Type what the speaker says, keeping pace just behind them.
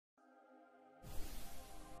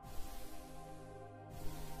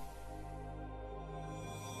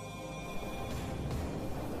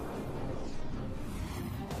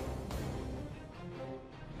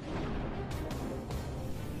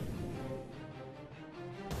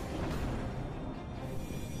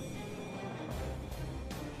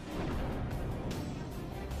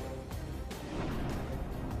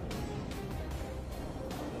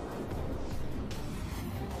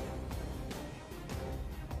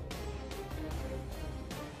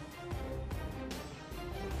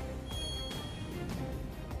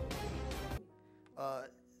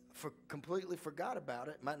completely forgot about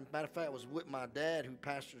it. Matter of fact, I was with my dad, who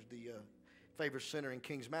pastors the Favor Center in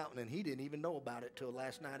Kings Mountain, and he didn't even know about it till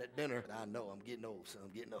last night at dinner. I know I'm getting old, son.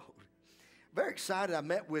 I'm getting old. Very excited. I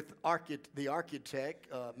met with the architect.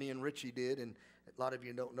 Me and Richie did, and a lot of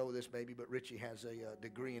you don't know this maybe, but Richie has a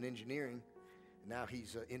degree in engineering. Now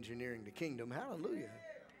he's engineering the kingdom. Hallelujah.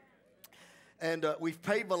 And we've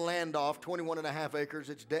paved the land off, 21 and a half acres.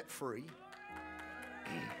 It's debt-free.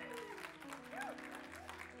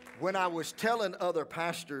 When I was telling other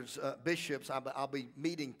pastors, bishops, I'll be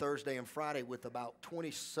meeting Thursday and Friday with about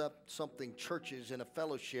 20-something churches in a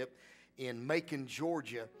fellowship in Macon,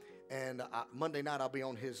 Georgia. And Monday night I'll be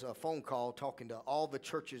on his phone call talking to all the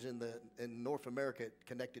churches in North America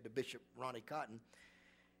connected to Bishop Ronnie Cotton.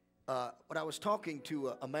 But I was talking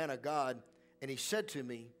to a man of God, and he said to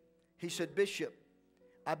me, he said, Bishop,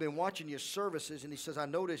 I've been watching your services, and he says, I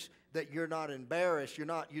noticed that you're not embarrassed. You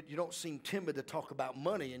don't seem timid to talk about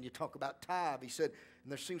money, and you talk about tithe. He said,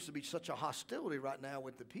 and there seems to be such a hostility right now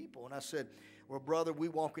with the people. And I said, well, brother, we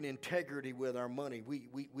walk in integrity with our money.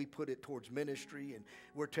 We put it towards ministry, and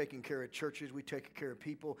we're taking care of churches. We take care of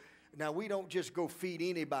people. Now, we don't just go feed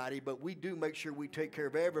anybody, but we do make sure we take care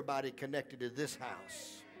of everybody connected to this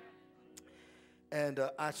house. And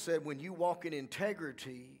I said, when you walk in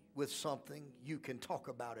integrity with something, you can talk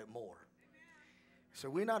about it more. So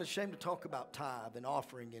we're not ashamed to talk about tithe and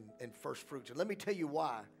offering and first fruits. And let me tell you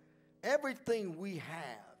why. Everything we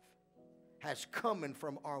have has come in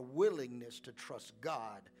from our willingness to trust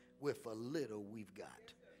God with a little we've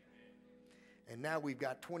got. And now we've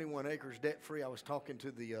got 21 acres debt-free. I was talking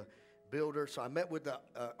to the builder, so I met with the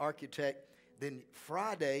architect. Then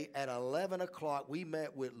Friday at 11 o'clock, we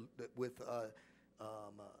met with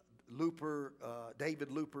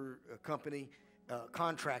David Looper Company,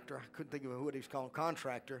 contractor. I couldn't think of what he was called,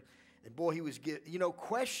 contractor. And boy, he was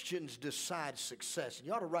questions decide success. And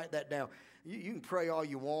you ought to write that down. You can pray all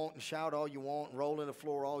you want and shout all you want and roll in the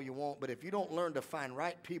floor all you want, but if you don't learn to find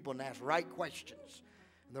right people and ask right questions,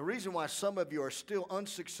 and the reason why some of you are still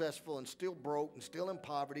unsuccessful and still broke and still in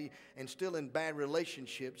poverty and still in bad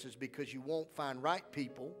relationships is because you won't find right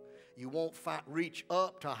people. You won't reach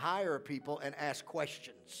up to higher people and ask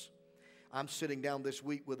questions. I'm sitting down this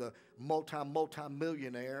week with a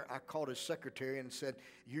multi-millionaire. I called his secretary and said,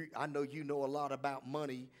 I know you know a lot about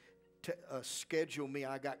money. Schedule me.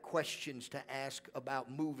 I got questions to ask about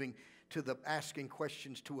moving to asking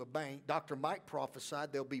questions to a bank. Dr. Mike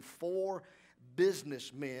prophesied there'll be 4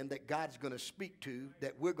 businessmen that God's going to speak to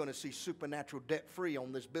that we're going to see supernatural debt-free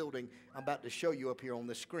on this building I'm about to show you up here on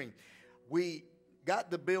the screen. We got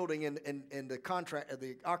the building and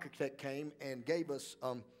the architect came and gave us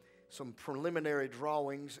some preliminary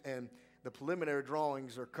drawings, and the preliminary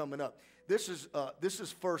drawings are coming up. This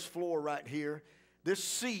is first floor right here. This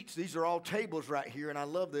seats, these are all tables right here, and I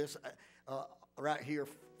love this right here.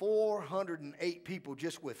 408 people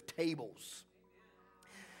just with tables.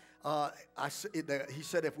 He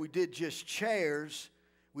said if we did just chairs,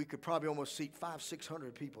 we could probably almost seat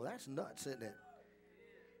 500-600 people. That's nuts, isn't it?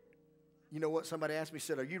 You know what? Somebody asked me,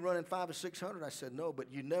 said, are you running 500 or 600? I said, no,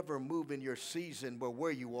 but you never move in your season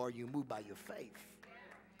where you are, you move by your faith.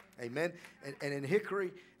 Amen. And in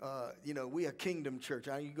Hickory, we a kingdom church.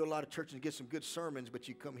 You go to a lot of churches and get some good sermons, but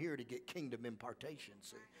you come here to get kingdom impartation,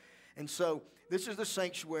 see. And so this is the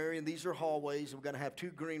sanctuary, and these are hallways. We're going to have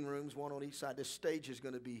 2 green rooms, one on each side. This stage is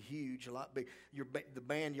going to be huge, a lot big. The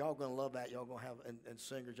band, y'all going to love that. Y'all going to have, and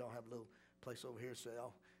singers, y'all have a little place over here so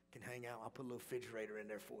y'all can hang out. I'll put a little refrigerator in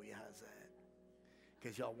there for you. How's that?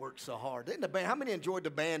 Because y'all worked so hard. Didn't the band? How many enjoyed the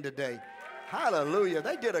band today? Hallelujah.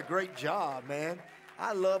 They did a great job, man.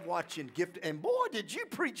 I love watching Gift. And boy, did you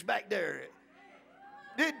preach back there.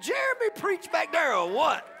 Did Jeremy preach back there or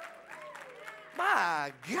what?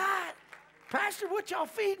 My God. Pastor, what y'all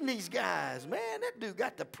feeding these guys? Man, that dude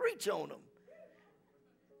got to preach on them.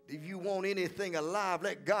 If you want anything alive,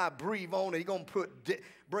 let God breathe on it. He's going to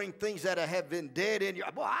bring things that have been dead in you.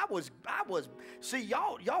 Boy, see,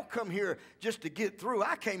 y'all come here just to get through.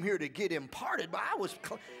 I came here to get imparted, but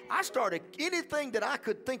I started anything that I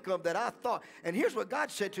could think of that I thought. And here's what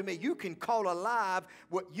God said to me. You can call alive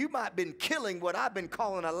what you might have been killing, what I've been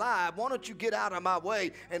calling alive. Why don't you get out of my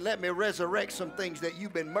way and let me resurrect some things that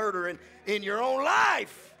you've been murdering in your own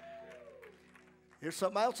life? Here's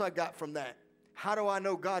something else I got from that. How do I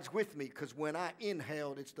know God's with me? Because when I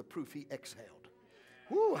inhaled, it's the proof he exhaled.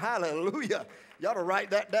 Woo, hallelujah. You ought to write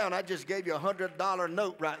that down. I just gave you a $100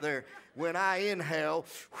 note right there. When I inhale,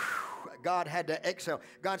 God had to exhale.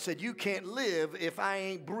 God said, you can't live if I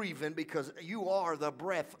ain't breathing because you are the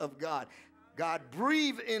breath of God. God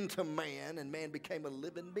breathed into man, and man became a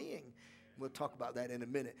living being. We'll talk about that in a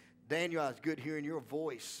minute. Daniel, it's good hearing your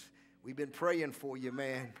voice. We've been praying for you,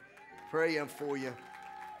 man. Praying for you.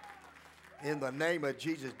 In the name of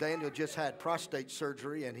Jesus. Daniel just had prostate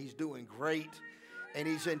surgery, and he's doing great. And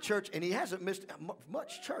he's in church, and he hasn't missed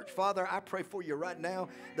much church. Father, I pray for you right now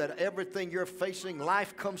that everything you're facing,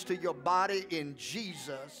 life comes to your body in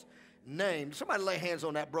Jesus' name. Somebody lay hands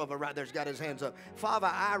on that brother right there. He's got his hands up. Father,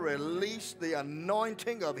 I release the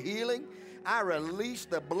anointing of healing. I release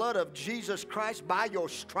the blood of Jesus Christ. By your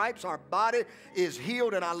stripes, our body is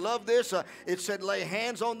healed. And I love this. It said, lay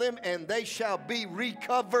hands on them, and they shall be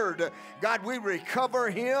recovered. God, we recover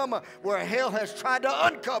him where hell has tried to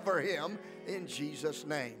uncover him. In Jesus'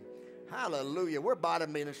 name. Hallelujah. We're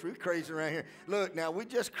bottom ministry. We're crazy around here. Look, now, we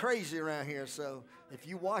just crazy around here. So if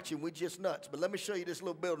you watching, we just nuts. But let me show you this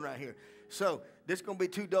little building right here. So this is going to be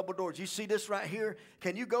 2 double doors. You see this right here?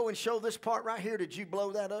 Can you go and show this part right here? Did you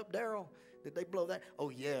blow that up, Daryl? Did they blow that? Oh,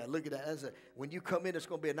 yeah. Look at that. When you come in, it's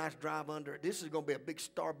going to be a nice drive under. This is going to be a big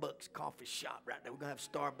Starbucks coffee shop right there. We're going to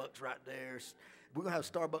have Starbucks right there. We're going to have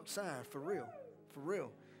a Starbucks sign for real. For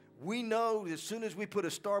real. We know as soon as we put a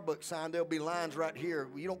Starbucks sign, there'll be lines right here.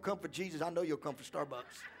 You don't come for Jesus, I know you'll come for Starbucks.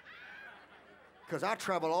 Because I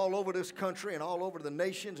travel all over this country and all over the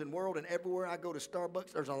nations and world, and everywhere I go to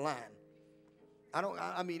Starbucks, there's a line.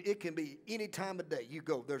 I mean, it can be any time of day. You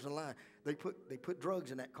go, there's a line. They put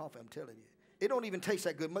drugs in that coffee, I'm telling you. It don't even taste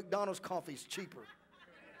that good. McDonald's coffee is cheaper.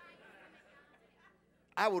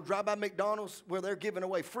 I will drive by McDonald's where they're giving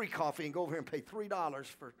away free coffee and go over here and pay $3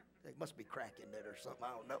 for. It must be crack in it or something. I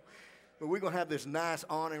don't know. But we're going to have this nice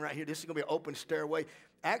awning right here. This is going to be an open stairway.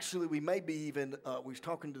 Actually, we may be even, we was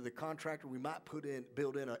talking to the contractor, we might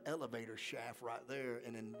build in an elevator shaft right there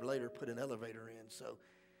and then later put an elevator in. So,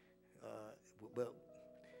 well,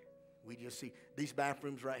 we just see these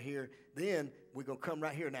bathrooms right here. Then we're going to come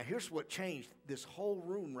right here. Now, here's what changed. This whole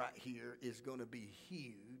room right here is going to be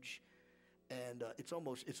huge. And it's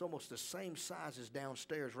almost the same size as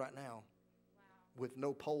downstairs right now. With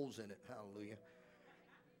no poles in it. Hallelujah.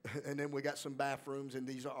 And then we got some bathrooms, and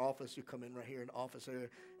these are office. You come in right here in the office area,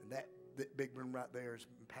 and that big room right there is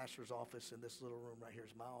pastor's office, and this little room right here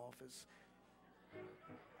is my office.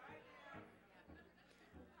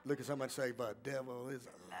 Look at somebody say, the devil is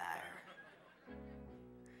a liar.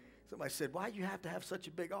 Somebody said, why do you have to have such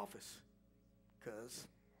a big office? Because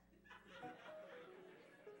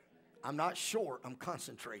I'm not short, I'm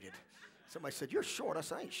concentrated. Somebody said, you're short. I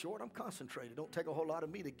said, I ain't short. I'm concentrated. Don't take a whole lot of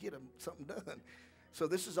me to get something done. So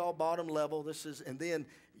this is all bottom level. And then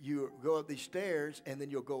you go up these stairs, and then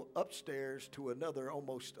you'll go upstairs to another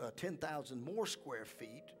almost 10,000 more square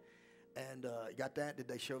feet. And you got that? Did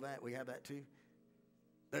they show that? We have that too?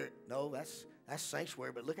 There. No, that's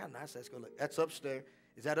sanctuary, but look how nice that's going to look. That's upstairs.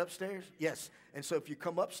 Is that upstairs? Yes. And so if you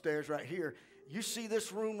come upstairs right here, you see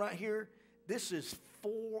this room right here? This is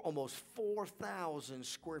almost 4,000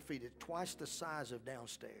 square feet. It's twice the size of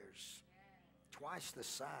downstairs. Twice the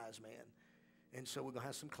size, man. And so we're going to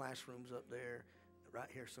have some classrooms up there. Right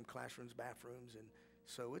here, some classrooms, bathrooms. And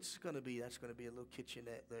so that's going to be a little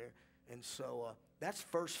kitchenette there. And so that's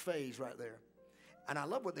first phase right there. And I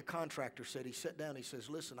love what the contractor said. He sat down, he says,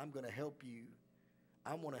 listen, I'm going to help you.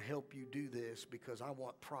 I want to help you do this because I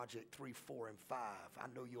want project 3, 4, and 5. I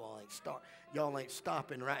know y'all ain't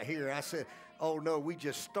stopping right here. I said, oh no, we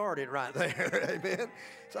just started right there. Amen.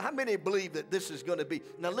 So how many believe that this is going to be?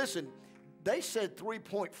 Now listen, they said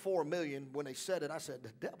 3.4 million when they said it. I said, the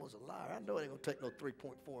devil's a liar. I know it ain't going to take no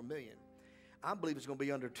 3.4 million. I believe it's going to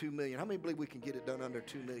be under 2 million. How many believe we can get it done under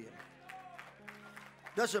 2 million?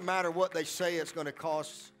 Doesn't matter what they say it's going to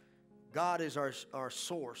cost. God is our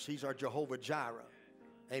source. He's our Jehovah Jireh.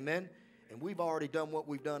 Amen. And we've already done what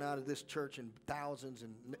we've done out of this church and thousands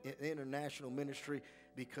and international ministry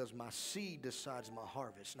because my seed decides my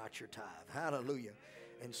harvest, not your tithe. Hallelujah.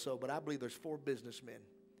 And so, but I believe there's 4 businessmen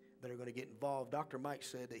that are going to get involved. Dr. Mike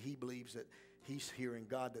said that he believes that he's hearing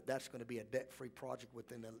God that that's going to be a debt-free project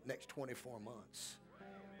within the next 24 months.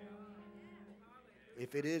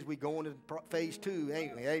 If it is, we go into phase 2,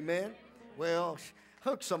 ain't we? Amen. Well,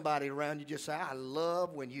 hook somebody around you. Just say, I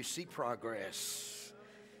love when you see progress.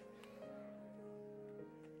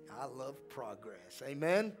 I love progress.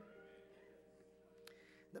 Amen.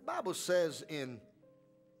 The Bible says in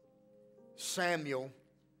Samuel, I'm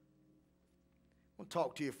going to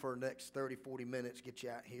talk to you for the next 30, 40 minutes, get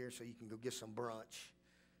you out here so you can go get some brunch.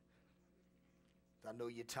 I know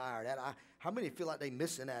you're tired. How many feel like they're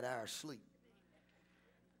missing that hour of sleep?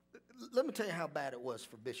 Let me tell you how bad it was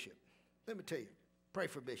for Bishop. Let me tell you. Pray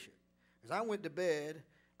for Bishop. Because I went to bed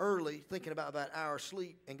early thinking about that hour of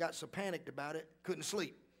sleep and got so panicked about it, couldn't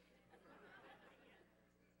sleep.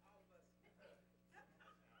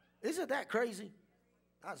 Isn't that crazy?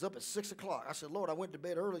 I was up at 6 o'clock. I said, Lord, I went to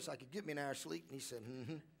bed early so I could get me an hour's sleep. And he said,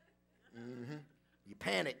 You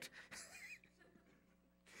panicked.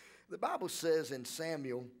 The Bible says in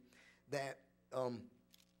Samuel that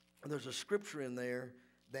there's a scripture in there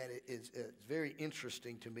that is very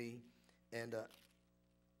interesting to me, and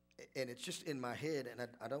it's just in my head, and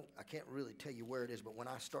I can't really tell you where it is, but when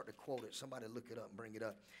I start to quote it, somebody look it up and bring it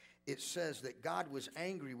up. It says that God was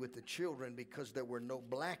angry with the children because there were no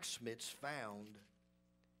blacksmiths found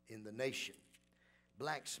in the nation.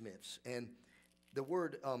 Blacksmiths. And the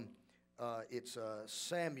word, it's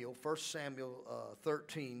Samuel, 1 Samuel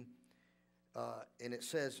 13, and it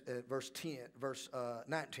says, verse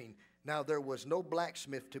 19, Now there was no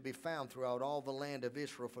blacksmith to be found throughout all the land of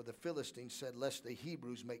Israel, for the Philistines said, lest the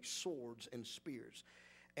Hebrews make swords and spears.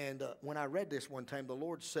 And when I read this one time, the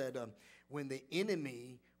Lord said, when the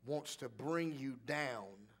enemy wants to bring you down,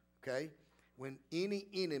 okay, when any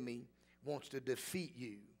enemy wants to defeat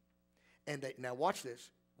you, and now watch this,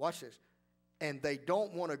 and they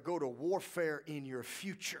don't want to go to warfare in your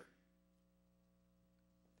future,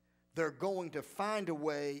 they're going to find a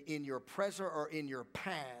way in your present or in your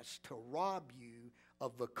past to rob you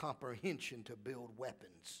of the comprehension to build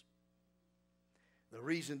weapons. The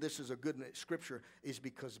reason this is a good scripture is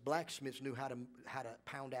because blacksmiths knew how to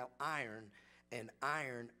pound out iron, and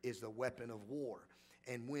iron is the weapon of war.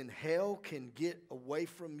 And when hell can get away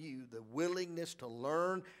from you, the willingness to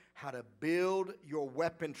learn how to build your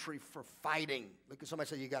weaponry for fighting. Look at somebody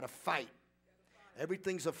say, you got to fight.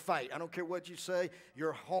 Everything's a fight. I don't care what you say.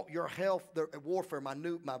 Your health, warfare. My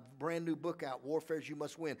brand new book out, Warfare As You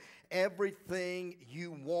Must Win. Everything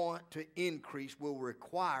you want to increase will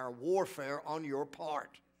require warfare on your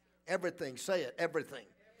part. Everything. Say it. Everything.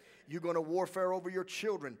 You're going to warfare over your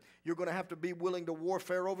children. You're going to have to be willing to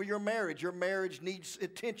warfare over your marriage. Your marriage needs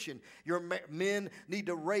attention. Your men need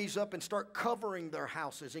to raise up and start covering their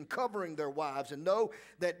houses and covering their wives, and know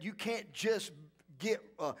that you can't just get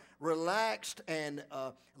relaxed and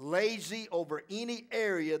lazy over any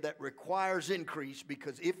area that requires increase,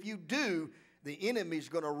 because if you do, the enemy is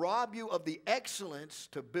going to rob you of the excellence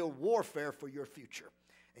to build warfare for your future,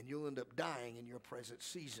 and you'll end up dying in your present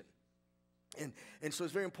season. And so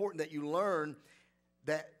it's very important that you learn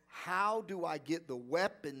that how do I get the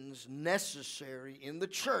weapons necessary in the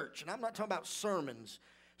church? And I'm not talking about sermons.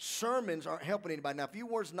 Sermons aren't helping anybody. Now, if you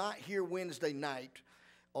was not here Wednesday night,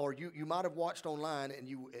 or you might have watched online and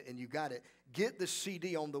you got it, get the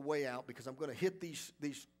CD on the way out, because I'm going to hit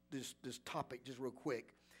this topic just real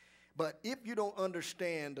quick. But if you don't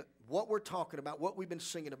understand what we're talking about, what we've been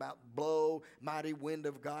singing about, blow, mighty wind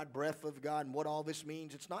of God, breath of God, and what all this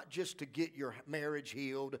means, it's not just to get your marriage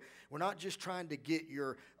healed. We're not just trying to get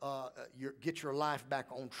your life back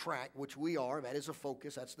on track, which we are. That is a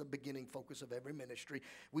focus. That's the beginning focus of every ministry.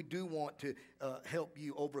 We do want to help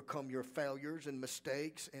you overcome your failures and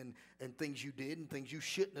mistakes and things you did and things you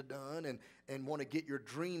shouldn't have done, and want to get your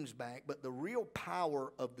dreams back. But the real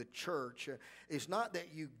power of the church is not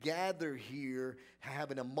that you gather here,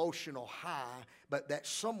 have an emotional high, but that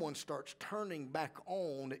someone starts turning back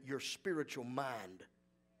on your spiritual mind.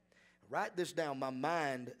 Write this down. My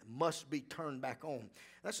mind must be turned back on.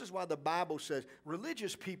 This is why the Bible says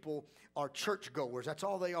religious people are churchgoers. That's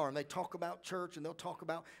all they are. And they talk about church, and they'll talk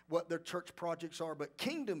about what their church projects are. But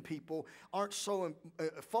kingdom people aren't so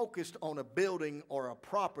focused on a building or a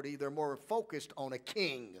property. They're more focused on a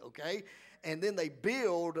king, okay? And then they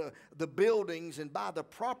build the buildings and buy the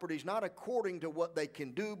properties not according to what they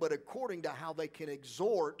can do, but according to how they can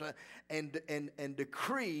exhort and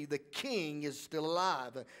decree the king is still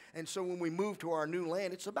alive. And so when we move to our new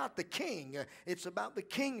land, it's about the king. It's about the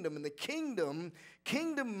kingdom. And the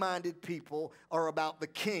kingdom-minded people are about the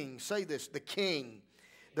king. Say this, the king.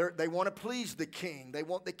 They want to please the king. They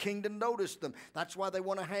want the king to notice them. That's why they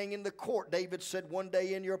want to hang in the court. David said, one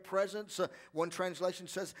day in your presence, one translation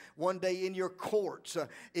says, one day in your courts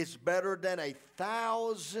is better than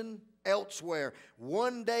 1,000 elsewhere.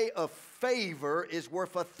 One day of favor is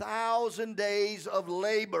worth 1,000 days of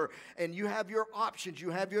labor. And you have your options. You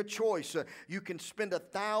have your choice. You can spend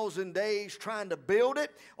 1,000 days trying to build it,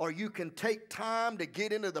 or you can take time to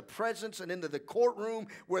get into the presence and into the courtroom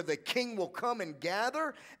where the king will come and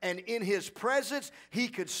gather. And in his presence, he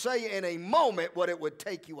could say in a moment what it would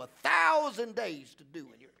take you 1,000 days to do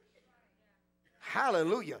in your.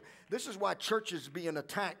 Hallelujah. This is why churches being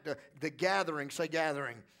attacked. The gathering, say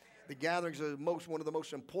gathering. The gatherings are one of the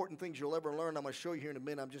most important things you'll ever learn. I'm going to show you here in a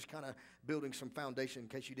minute. I'm just kind of building some foundation in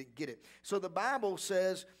case you didn't get it. So the Bible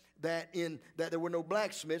says that there were no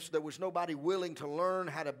blacksmiths. There was nobody willing to learn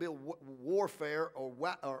how to build warfare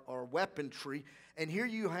or weaponry. And here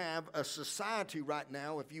you have a society right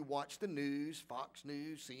now, if you watch the news, Fox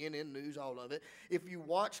News, CNN News, all of it. If you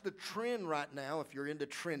watch the trend right now, if you're into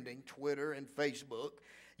trending, Twitter and Facebook,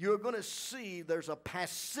 you're going to see there's a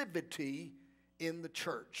passivity in the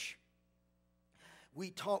church. We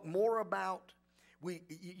talk more about,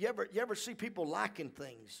 you ever see people liking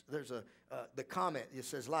things? There's the comment, it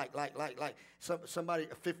says like. Somebody,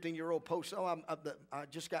 a 15-year-old posts, I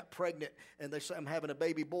just got pregnant, and they say I'm having a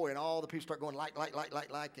baby boy, and all the people start going like,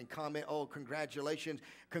 and comment, oh, congratulations.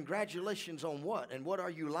 Congratulations on what? And what are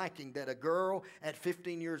you liking? That a girl at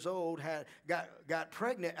 15 years old got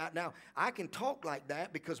pregnant. Now, I can talk like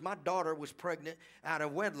that because my daughter was pregnant out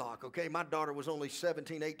of wedlock, okay? My daughter was only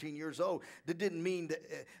 17, 18 years old. That didn't mean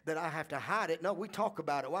that I have to hide it. No, we talk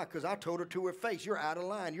about it. Why? Because I told her to her face, you're out of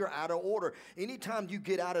line. You're out of order. Anytime you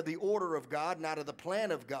get out of the order of God and out of the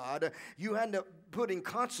plan of God, you end up putting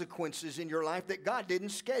consequences in your life that God didn't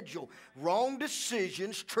schedule. Wrong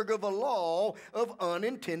decisions trigger the law of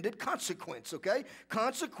unintended consequence, okay?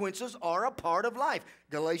 Consequences are a part of life.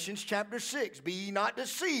 Galatians chapter 6, be ye not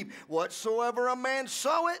deceived. Whatsoever a man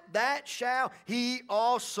soweth, that shall he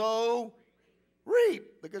also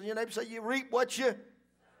reap. Because your neighbor say you reap what you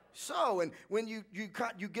sow. And when you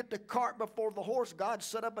get the cart before the horse, God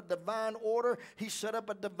set up a divine order. He set up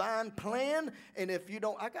a divine plan. And if you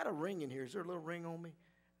don't, I got a ring in here. Is there a little ring on me?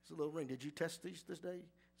 It's a little ring. Did you test these this day?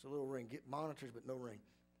 It's a little ring. Get monitors, but no ring.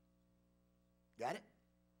 Got it?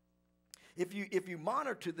 If you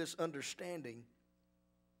monitor this understanding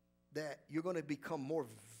that you're going to become more,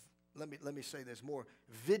 let me say this, more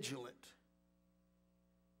vigilant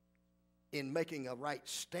in making a right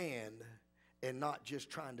stand and not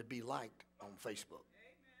just trying to be liked on Facebook.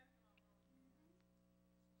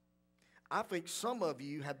 I think some of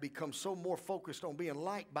you have become so more focused on being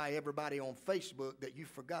liked by everybody on Facebook that you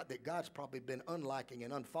forgot that God's probably been unliking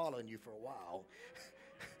and unfollowing you for a while.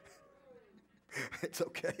 It's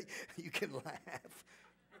okay. You can laugh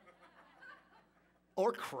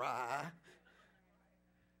or cry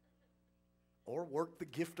or work the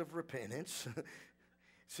gift of repentance.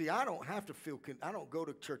 See, I don't have to I don't go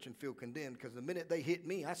to church and feel condemned, because the minute they hit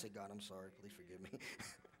me, I say, God, I'm sorry, please forgive me.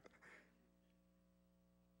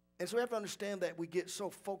 And so we have to understand that we get so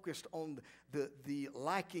focused on the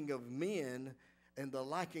liking of men and the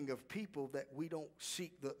liking of people that we don't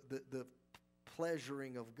seek the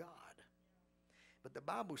pleasuring of God. But the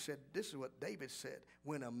Bible said, this is what David said,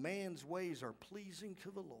 when a man's ways are pleasing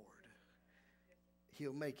to the Lord,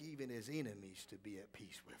 he'll make even his enemies to be at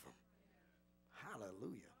peace with him.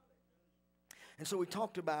 Hallelujah. And so we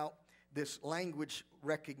talked about this language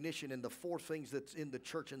recognition and the four things that's in the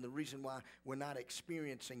church and the reason why we're not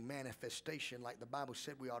experiencing manifestation like the Bible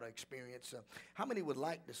said we ought to experience. How many would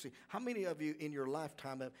like to see? How many of you in your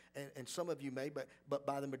lifetime, and some of you may, but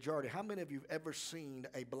by the majority, how many of you have ever seen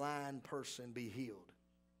a blind person be healed?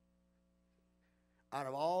 Out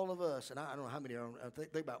of all of us, and I don't know how many, I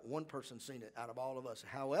think about one person seen it out of all of us.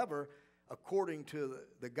 However, according to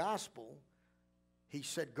the gospel, he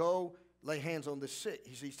said, go lay hands on the sick.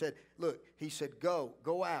 He said, look, he said,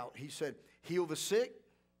 go out. He said, heal the sick.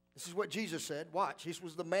 This is what Jesus said. Watch, this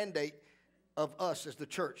was the mandate of us as the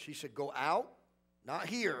church. He said, go out, not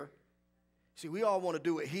here. See, we all want to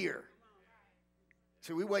do it here.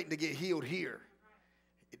 See, we're waiting to get healed here.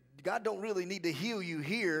 God don't really need to heal you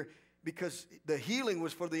here because the healing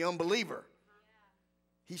was for the unbeliever.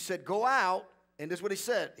 He said, go out, and this is what he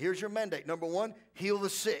said. Here's your mandate. Number one, heal the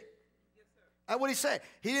sick. That's what he said.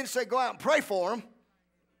 He didn't say go out and pray for them.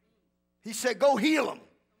 He said go heal them.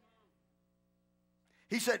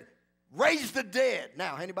 He said raise the dead.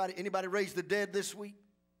 Now, anybody raise the dead this week?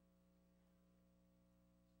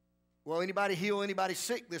 Well, anybody heal anybody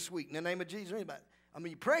sick this week in the name of Jesus? Anybody? I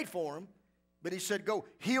mean, you prayed for them, but he said go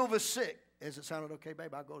heal the sick. Has it sounded okay,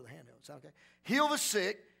 babe? I'll go to the handheld. Sound okay? Heal the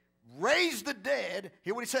sick, raise the dead.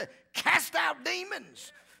 Hear what he said. Cast out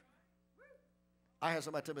demons. I had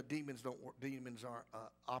somebody tell me demons aren't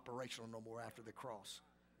operational no more after the cross.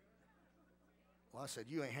 Well, I said,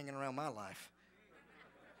 you ain't hanging around my life.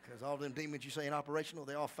 Because all them demons you say ain't operational,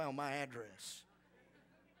 they all found my address.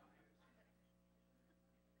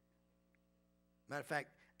 Matter of fact,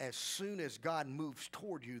 as soon as God moves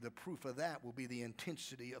toward you, the proof of that will be the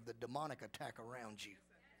intensity of the demonic attack around you.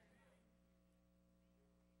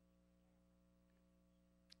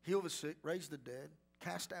 Heal the sick, raise the dead.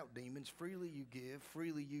 Cast out demons. Freely you give,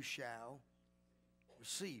 freely you shall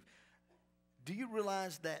receive. Do you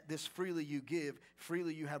realize that this freely you give,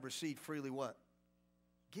 freely you have received, freely what?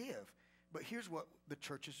 Give. But here's what the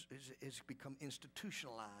church is become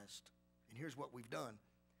institutionalized. And here's what we've done.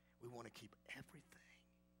 We want to keep everything in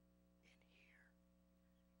here.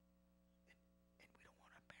 And we don't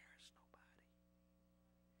want to embarrass nobody.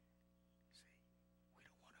 See, we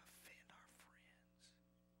don't want to offend our friends.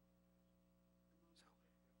 So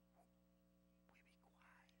we be quiet.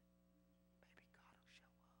 Maybe God will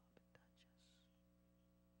show up and touch us.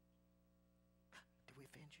 Did we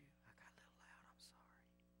offend you? I got a little loud. I'm sorry.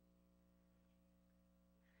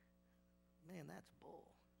 Man, that's bull.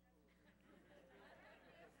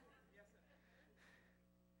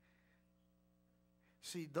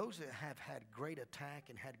 See, those that have had great attack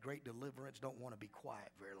and had great deliverance don't want to be quiet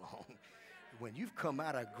very long. When you've come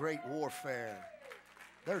out of great warfare,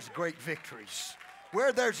 there's great victories.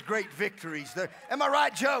 Where there's great victories, there, am I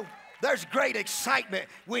right, Joe? There's great excitement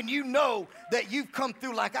when you know that you've come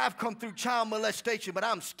through like I've come through child molestation, but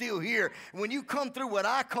I'm still here. When you come through what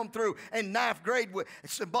I come through in ninth grade,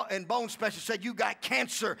 and bone specialist said you got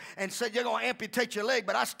cancer and said you're going to amputate your leg,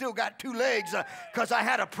 but I still got two legs because I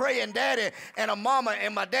had a praying daddy and a mama,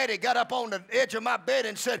 and my daddy got up on the edge of my bed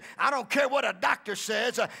and said, I don't care what a doctor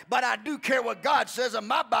says, but I do care what God says, and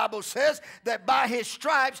my Bible says that by his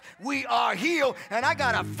stripes we are healed, and I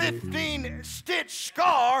got a 15-stitch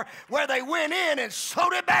scar where they went in and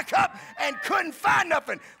sewed it back up and couldn't find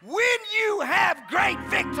nothing. When you have great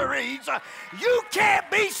victories, you can't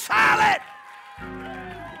be silent.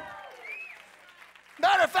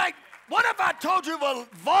 Matter of fact, what if I told you the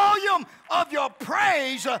volume of your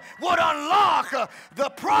praise would unlock the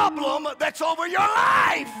problem that's over your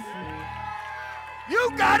life?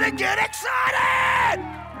 You got to get excited.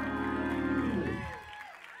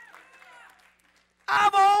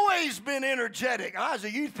 I've always been energetic. I was a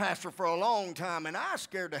youth pastor for a long time, and I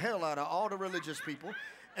scared the hell out of all the religious people.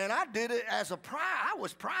 And I did it as a pride. I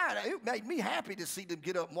was pride. It made me happy to see them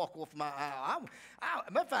get up and walk off my aisle.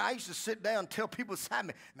 Matter of fact, I used to sit down and tell people beside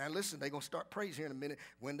me, now listen, they're going to start praise here in a minute.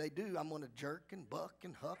 When they do, I'm going to jerk and buck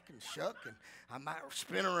and huck and shuck, and I might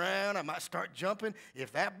spin around. I might start jumping.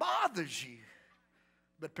 If that bothers you,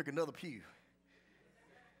 better pick another pew.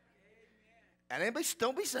 And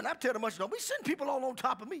don't be sending, I tell them much, don't be sending people all on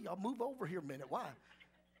top of me. I'll move over here a minute. Why?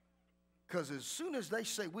 Because as soon as they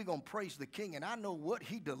say we're going to praise the King and I know what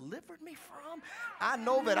he delivered me from, I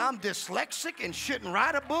know that I'm dyslexic and shouldn't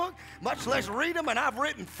write a book, much less read them, and I've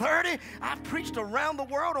written 30. I've preached around the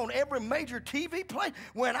world on every major TV play.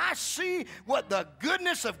 When I see what the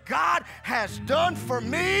goodness of God has done for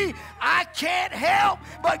me, I can't help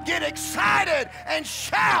but get excited and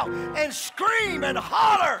shout and scream and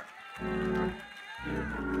holler.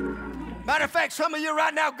 Matter of fact, some of you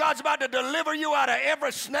right now, God's about to deliver you out of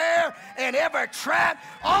every snare and every trap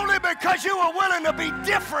only because you were willing to be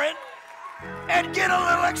different and get a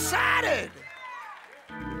little excited.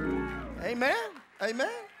 Amen. Amen.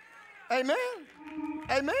 Amen.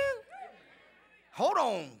 Amen. Hold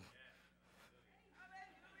on.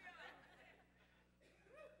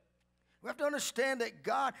 We have to understand that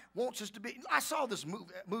God wants us to be. I saw this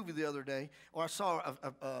movie the other day, or I saw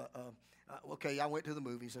okay, I went to the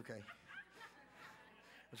movies, okay.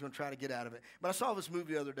 I was going to try to get out of it. But I saw this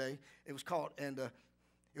movie the other day. It was called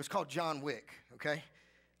John Wick, okay?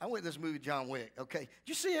 I went to this movie, John Wick, okay? Did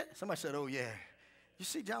you see it? Somebody said, oh, yeah. You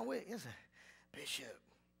see John Wick? It's a bishop.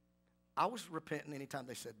 I was repenting anytime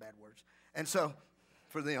they said bad words. And so,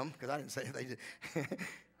 for them, because I didn't say it, they did.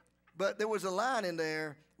 But there was a line in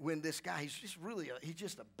there when this guy, he's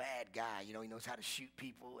just a bad guy. You know, he knows how to shoot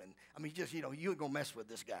people. And, I mean, you ain't going to mess with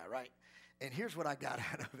this guy, right? And here's what I got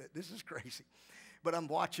out of it. This is crazy. But I'm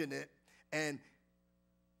watching it, and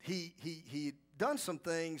he done some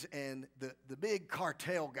things, and the big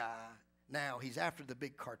cartel guy, now he's after the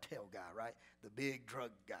big cartel guy, right? The big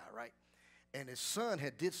drug guy, right? And his son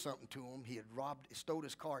had did something to him. He had stole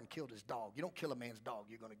his car and killed his dog. You don't kill a man's dog,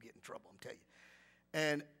 you're going to get in trouble, I'm telling you.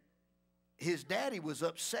 And his daddy was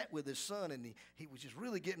upset with his son, and he was just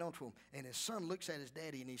really getting on to him. And his son looks at his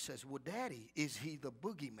daddy, and he says, well, Daddy, is he the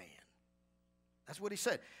boogeyman? That's what he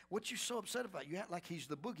said. What you so upset about? You act like he's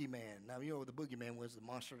the boogeyman. Now, you know what the boogeyman was, the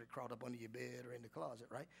monster that crawled up under your bed or in the closet,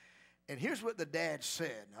 right? And here's what the dad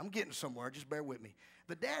said. I'm getting somewhere. Just bear with me.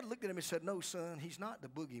 The dad looked at him and said, no, son, he's not the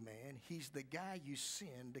boogeyman. He's the guy you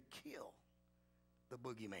send to kill the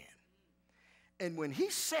boogeyman. And when he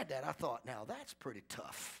said that, I thought, now, that's pretty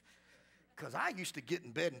tough. Because I used to get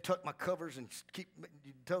in bed and tuck my covers and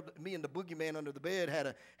me and the boogeyman under the bed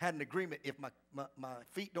had an agreement. If my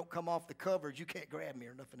feet don't come off the covers, you can't grab me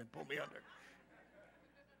or nothing and pull me under.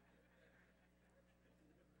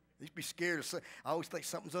 used to be scared of something. I always think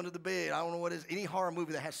something's under the bed. I don't know what it is. Any horror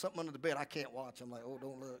movie that has something under the bed, I can't watch. I'm like, oh,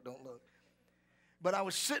 don't look, don't look. But I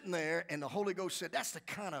was sitting there, and the Holy Ghost said, that's the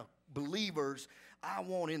kind of believers I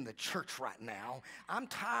want in the church right now. I'm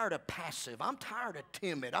tired of passive. I'm tired of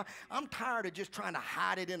timid. I'm tired of just trying to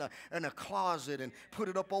hide it in a closet and put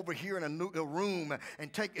it up over here in a room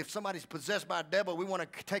and take, if somebody's possessed by a devil, we want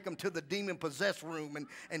to take them to the demon-possessed room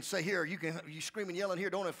and say, here, you scream and yell in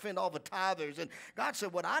here, don't offend all the tithers. And God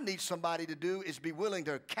said, what I need somebody to do is be willing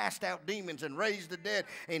to cast out demons and raise the dead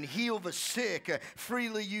and heal the sick.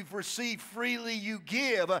 Freely you've received, freely you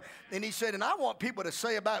give. And he said, and I want people to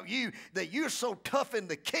say about you that you're so tough in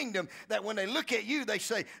the kingdom that when they look at you, they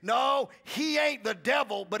say, no, he ain't the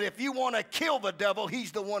devil, but if you want to kill the devil,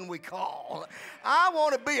 he's the one we call. I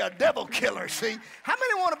want to be a devil killer, see? How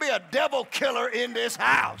many want to be a devil killer in this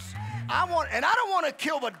house? I don't want to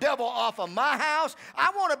kill the devil off of my house.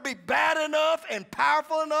 I want to be bad enough and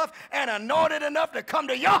powerful enough and anointed enough to come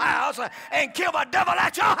to your house and kill the devil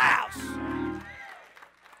at your house.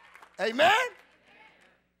 Amen?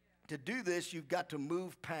 To do this, you've got to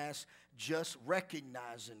move past just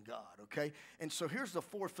recognizing God, okay? And so here's the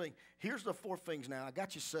fourth thing. Here's the four things now. I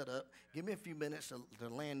got you set up. Give me a few minutes to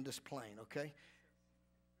land this plane, okay?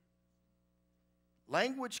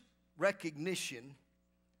 Language recognition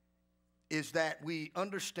is that we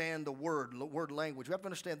understand the word language. We have to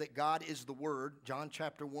understand that God is the Word. John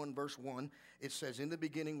chapter 1, verse 1, it says, in the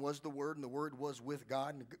beginning was the Word, and the Word was with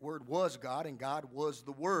God, and the Word was God, and God was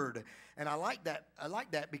the Word. And I like that. I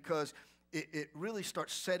like that because it really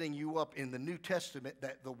starts setting you up in the New Testament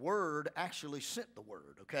that the Word actually sent the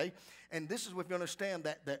Word, okay? And this is what you understand,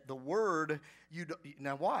 that the Word,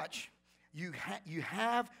 now watch, you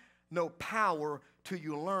have no power till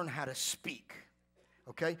you learn how to speak,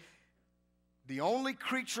 okay? The only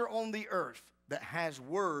creature on the earth that has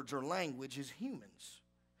words or language is humans.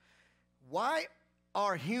 Why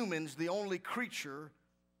are humans the only creature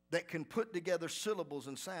that can put together syllables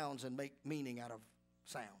and sounds and make meaning out of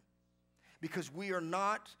sound? Because we are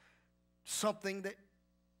not something that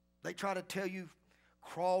they try to tell you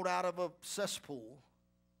crawled out of a cesspool.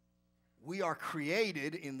 We are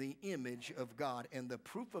created in the image of God, and the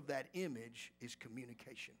proof of that image is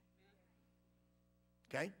communication.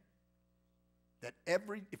 Okay? That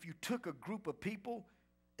if you took a group of people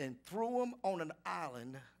and threw them on an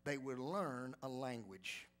island, they would learn a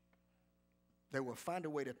language. They will find a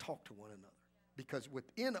way to talk to one another. Because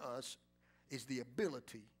within us is the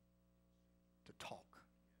ability to talk.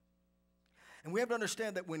 And we have to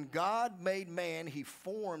understand that when God made man, he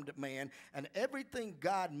formed man. And everything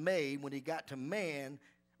God made when he got to man,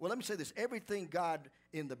 well, let me say this. Everything God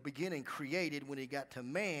in the beginning created, when he got to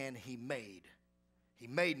man, he made. He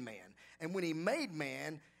made man. And when he made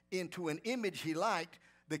man into an image he liked,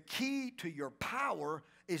 the key to your power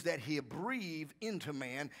is that he breathed into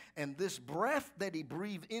man, and this breath that he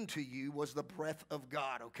breathed into you was the breath of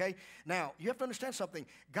God, okay? Now, you have to understand something.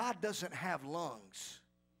 God doesn't have lungs,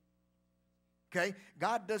 okay?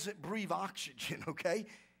 God doesn't breathe oxygen, okay?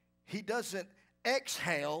 He doesn't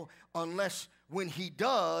exhale unless when he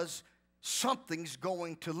does, something's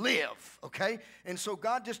going to live, okay? And so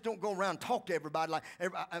God just don't go around and talk to everybody like,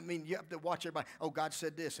 you have to watch everybody. Oh, God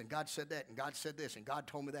said this, and God said that, and God said this, and God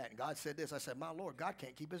told me that, and God said this. I said, my Lord, God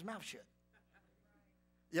can't keep his mouth shut.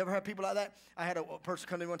 You ever had people like that? I had a person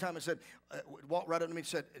come to me one time and said, walked right up to me and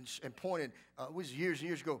said, and pointed, it was years and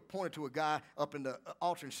years ago, pointed to a guy up in the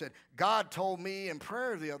altar and said, God told me in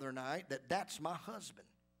prayer the other night that that's my husband.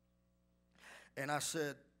 And I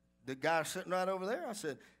said, the guy sitting right over there,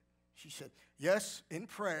 she said, yes, in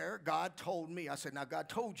prayer, God told me. I said, now, God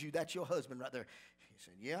told you that's your husband right there. She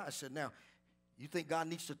said, yeah. I said, now, you think God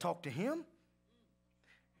needs to talk to him?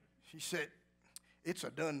 She said, it's a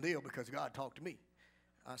done deal because God talked to me.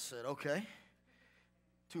 I said, okay.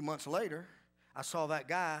 2 months later, I saw that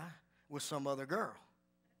guy with some other girl.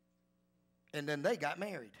 And then they got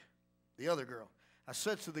married, the other girl. I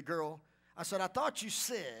said to the girl, I said, I thought you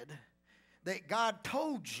said that God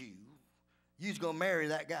told you you was going to marry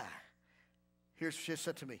that guy. Here's what she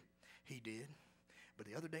said to me. He did. But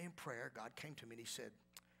the other day in prayer, God came to me and he said,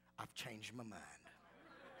 I've changed my mind.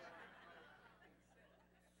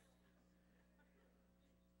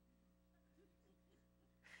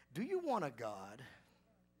 Do you want a God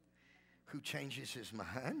who changes his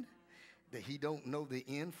mind, that he don't know the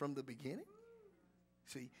end from the beginning?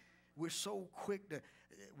 See, we're so quick to,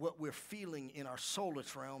 what we're feeling in our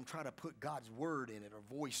soulless realm, try to put God's word in it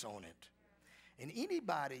or voice on it. And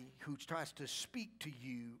anybody who tries to speak to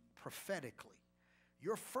you prophetically,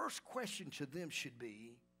 your first question to them should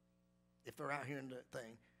be, if they're out here in the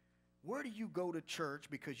thing, Where do you go to church?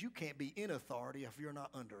 Because you can't be in authority if you're not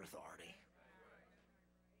under authority.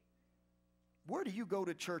 Where do you go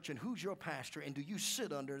to church, and who's your pastor, and do you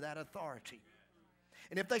sit under that authority?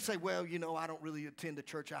 And if they say, well, you know, I don't really attend the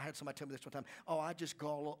church. I had somebody tell me this one time. Oh, I just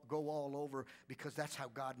go all over because that's how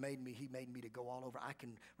God made me. He made me to go all over. I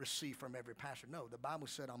can receive from every pastor. No, the Bible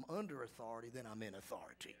said I'm under authority, then I'm in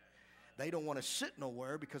authority. They don't want to sit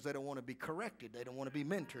nowhere because they don't want to be corrected. They don't want to be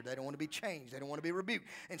mentored. They don't want to be changed. They don't want to be rebuked.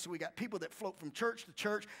 And so we got people that float from church to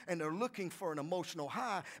church, and they're looking for an emotional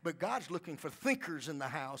high, but God's looking for thinkers in the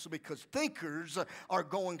house, because thinkers are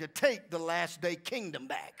going to take the last day kingdom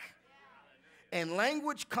back. And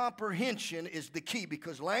language comprehension is the key,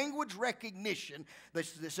 because language recognition, that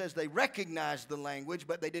says they recognize the language,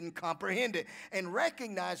 but they didn't comprehend it. And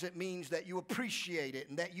recognize it means that you appreciate it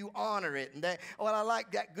and that you honor it, and that, oh, I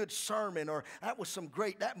like that good sermon, or that was some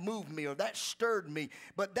great, that moved me, or that stirred me.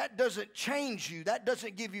 But that doesn't change you. That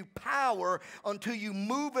doesn't give you power until you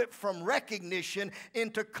move it from recognition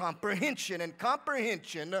into comprehension. And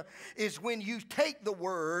comprehension is when you take the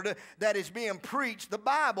word that is being preached, the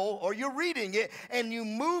Bible, or you're reading it, and you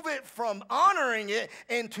move it from honoring it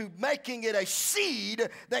into making it a seed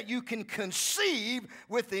that you can conceive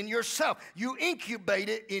within yourself. You incubate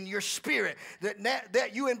it in your spirit,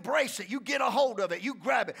 that you embrace it, you get a hold of it, you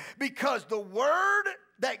grab it, because the word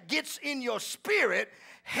that gets in your spirit,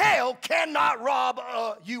 hell cannot rob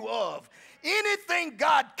you of. Anything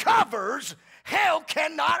God covers, hell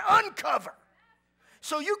cannot uncover.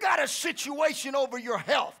 So you got a situation over your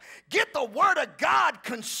health. Get the word of God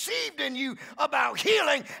conceived in you about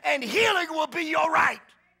healing, and healing will be your right.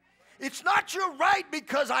 It's not your right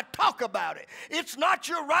because I talk about it. It's not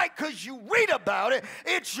your right because you read about it.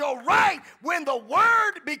 It's your right when the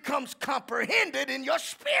word becomes comprehended in your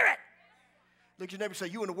spirit. Look at your neighbor and say,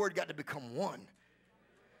 you and the word got to become one.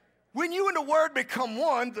 When you and the word become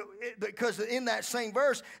one, because in that same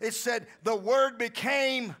verse, it said the word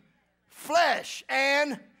became flesh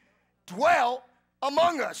and dwelt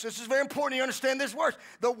among us. This is very important you understand this verse.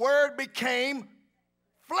 The word became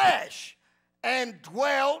flesh and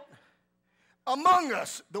dwelt among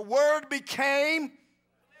us. The word became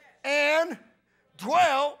and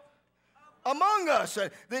dwelt among us.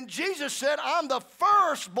 And then Jesus said, I'm the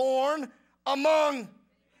firstborn among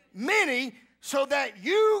many, so that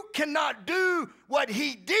you cannot do what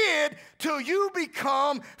he did till you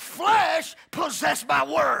become flesh possessed by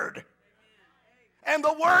word. And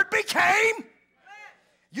the word became.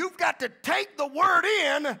 You've got to take the word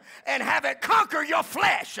in and have it conquer your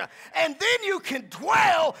flesh. And then you can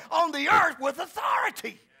dwell on the earth with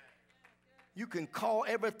authority. You can call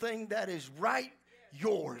everything that is right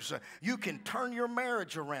yours. You can turn your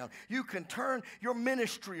marriage around. You can turn your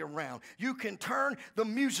ministry around. You can turn the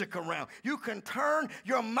music around. You can turn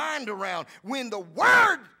your mind around when the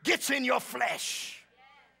word gets in your flesh.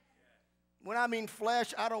 When I mean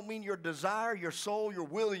flesh, I don't mean your desire, your soul, your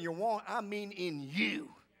will, and your want. I mean in you.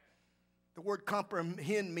 The word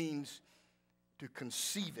comprehend means to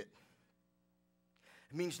conceive it.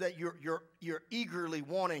 It means that you're eagerly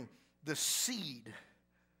wanting the seed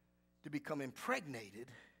to become impregnated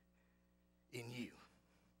in you.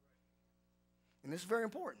 And this is very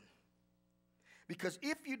important. Because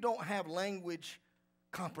if you don't have language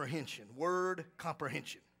comprehension, word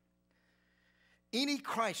comprehension, any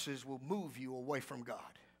crisis will move you away from God.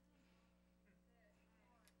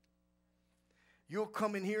 You'll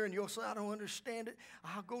come in here and you'll say, I don't understand it.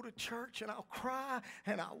 I'll go to church and I'll cry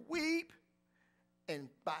and I'll weep. And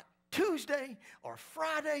by Tuesday or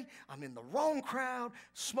Friday, I'm in the wrong crowd,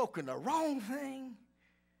 smoking the wrong thing.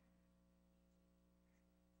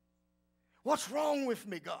 What's wrong with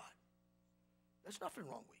me, God? There's nothing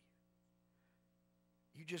wrong with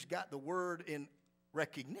you. You just got the word in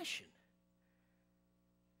recognition.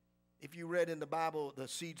 If you read in the Bible the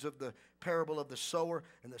seeds of the parable of the sower,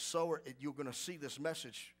 and the sower, you're going to see this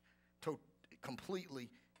message completely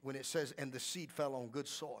when it says, and the seed fell on good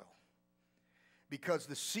soil. Because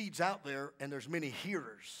the seed's out there and there's many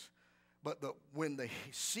hearers. But when the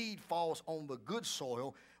seed falls on the good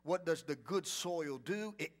soil, what does the good soil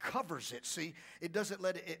do? It covers it. See, it doesn't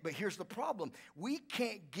let it. But here's the problem. We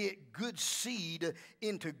can't get good seed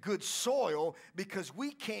into good soil because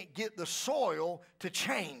we can't get the soil to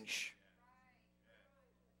change.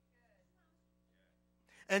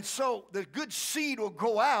 And so the good seed will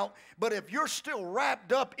go out, but if you're still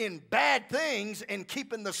wrapped up in bad things and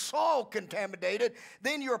keeping the soil contaminated,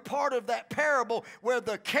 then you're part of that parable where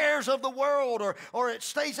the cares of the world or it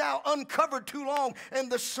stays out uncovered too long and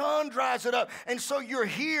the sun dries it up. And so you're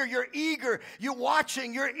here, you're eager, you're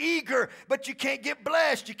watching, you're eager, but you can't get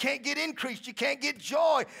blessed, you can't get increased, you can't get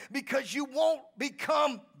joy because you won't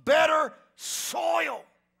become better soil.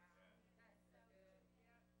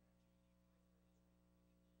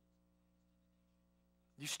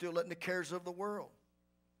 You're still letting the cares of the world.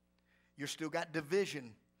 You're still got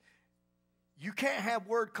division. You can't have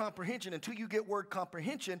word comprehension. Until you get word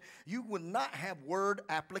comprehension, you will not have word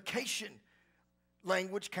application.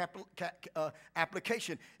 Language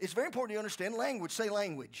application. It's very important to understand language. Say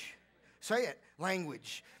language. Say it.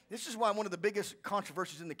 Language. This is why one of the biggest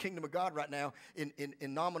controversies in the kingdom of God right now in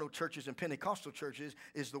nominal churches and Pentecostal churches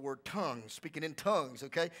is the word tongues, speaking in tongues,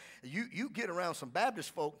 okay? You get around some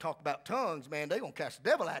Baptist folk, talk about tongues, man, they're going to cast the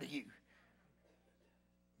devil out of you.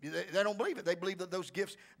 They don't believe it. They believe that those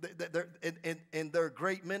gifts, and they're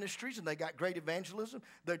great ministries, and they got great evangelism.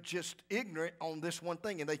 They're just ignorant on this one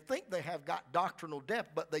thing, and they think they have got doctrinal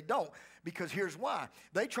depth, but they don't, because here's why.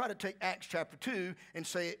 They try to take Acts chapter 2 and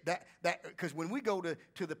say that because when we go to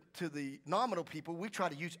the nominal people, we try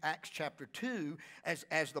to use Acts chapter 2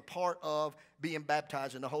 as the part of being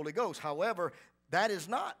baptized in the Holy Ghost. However, that is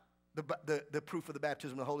not the proof of the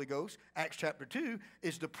baptism of the Holy Ghost. Acts chapter 2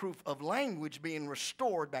 is the proof of language being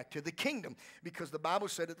restored back to the kingdom, because the Bible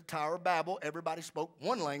said at the Tower of Babel, everybody spoke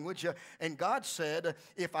one language, and God said,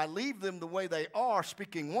 if I leave them the way they are,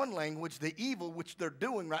 speaking one language, the evil which they're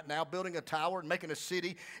doing right now, building a tower and making a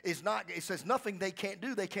city, is not, it says nothing they can't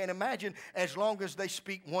do, they can't imagine, as long as they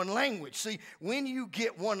speak one language. See, when you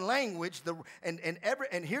get one language, and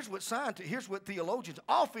here's what theologians,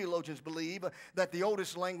 all theologians believe, that the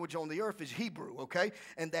oldest language on the earth is Hebrew, okay?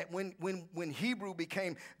 And that when Hebrew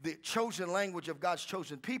became the chosen language of God's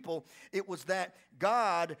chosen people, it was that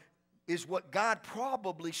God is what God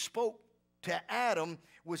probably spoke to Adam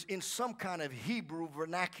was in some kind of Hebrew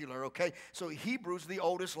vernacular, okay? So Hebrew's the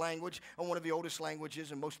oldest language, or one of the oldest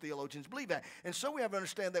languages, and most theologians believe that. And so we have to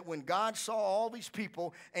understand that when God saw all these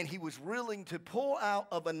people, and he was willing to pull out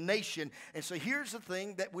of a nation, and so here's the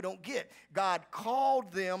thing that we don't get. God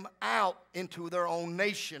called them out into their own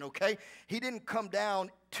nation, okay? He didn't come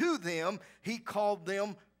down to them, he called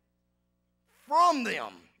them from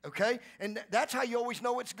them. Okay? And that's how you always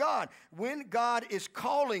know it's God. When God is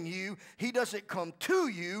calling you, he doesn't come to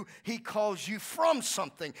you, he calls you from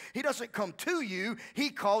something. He doesn't come to you, he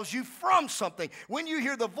calls you from something. When you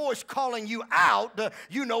hear the voice calling you out,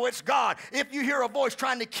 you know it's God. If you hear a voice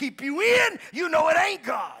trying to keep you in, you know it ain't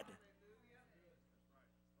God.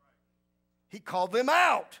 He called them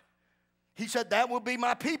out. He said, that will be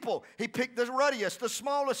my people. He picked the ruddiest, the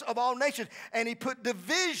smallest of all nations, and he put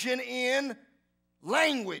division in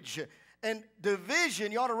language. And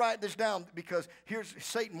division, you ought to write this down, because here's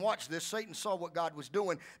Satan. Watch this. Satan saw what God was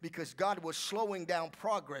doing, because God was slowing down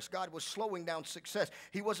progress. God was slowing down success.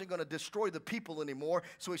 He wasn't going to destroy the people anymore.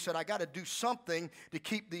 So he said, I got to do something to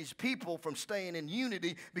keep these people from staying in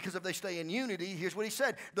unity, because if they stay in unity, here's what he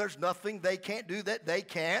said, there's nothing they can't do that they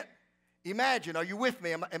can't imagine. Are you with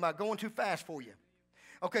me? Am I going too fast for you?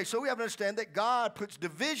 Okay, so we have to understand that God puts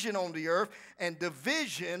division on the earth, and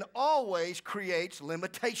division always creates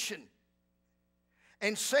limitation.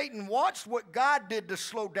 And Satan watched what God did to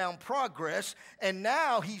slow down progress, and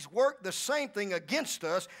now he's worked the same thing against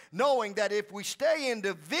us, knowing that if we stay in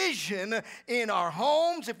division in our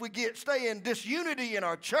homes, if we stay in disunity in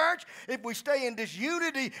our church, if we stay in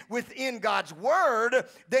disunity within God's word,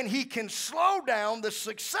 then he can slow down the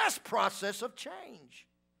success process of change.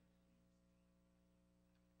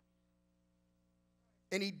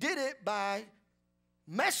 And he did it by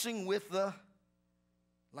messing with the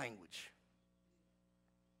language.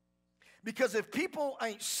 Because if people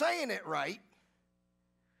ain't saying it right,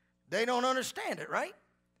 they don't understand it, right?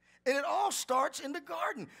 And it all starts in the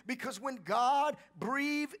garden. Because when God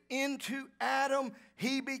breathed into Adam,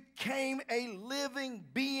 he became a living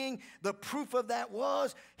being. The proof of that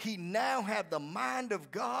was he now had the mind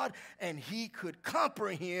of God, and he could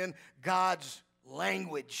comprehend God's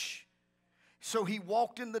language. So he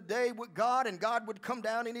walked in the day with God, and God would come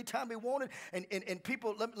down anytime he wanted. And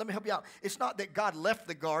people, let me help you out. It's not that God left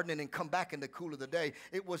the garden and then come back in the cool of the day.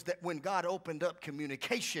 It was that when God opened up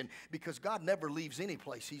communication, because God never leaves any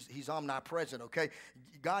place. He's omnipresent, okay?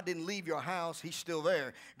 God didn't leave your house. He's still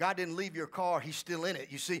there. God didn't leave your car. He's still in it.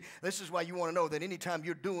 You see, this is why you want to know that anytime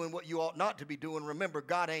you're doing what you ought not to be doing, remember,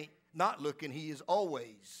 God ain't not looking. He is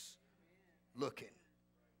always looking.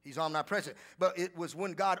 He's omnipresent. But it was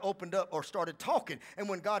when God opened up or started talking. And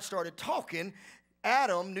when God started talking,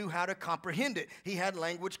 Adam knew how to comprehend it. He had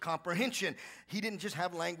language comprehension. He didn't just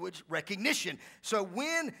have language recognition. So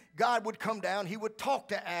when God would come down, he would talk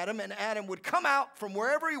to Adam, and Adam would come out from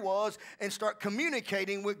wherever he was and start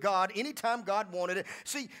communicating with God anytime God wanted it.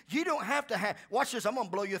 See, you don't have to have, watch this, I'm going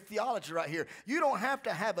to blow your theology right here. You don't have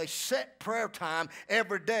to have a set prayer time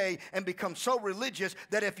every day and become so religious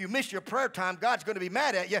that if you miss your prayer time, God's going to be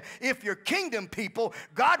mad at you. If you're kingdom people,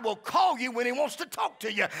 God will call you when he wants to talk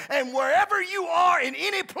to you. And wherever you are in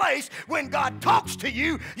any place, when God talks to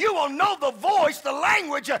you, you will know the voice, the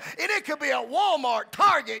language, and it could be at Walmart,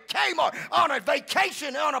 Target, Kmart, on a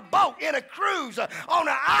vacation, on a boat, in a cruise, on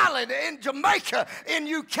an island, in Jamaica,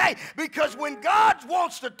 in UK. Because when God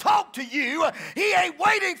wants to talk to you, he ain't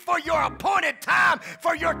waiting for your appointed time,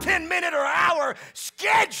 for your 10-minute or hour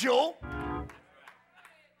schedule.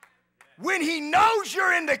 When he knows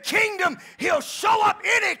you're in the kingdom, he'll show up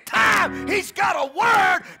anytime he's got a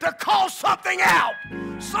word to call something out.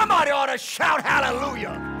 Somebody ought to shout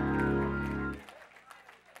hallelujah.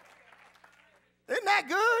 Isn't that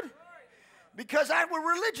good? Because that's what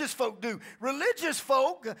religious folk do. Religious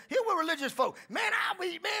folk, here's what religious folk,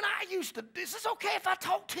 I used to, is this okay if I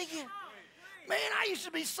talk to you? Man, I used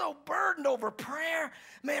to be so burdened over prayer.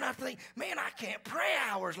 Man, I think, I can't pray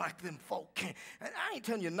hours like them folk can. And I ain't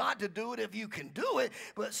telling you not to do it if you can do it,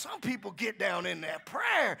 but some people get down in that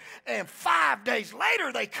prayer, and 5 days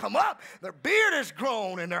later they come up, their beard is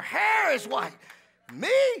grown and their hair is white. Me,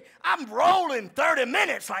 I'm rolling 30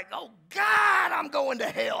 minutes like, oh, God, I'm going to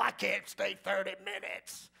hell. I can't stay 30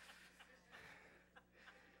 minutes.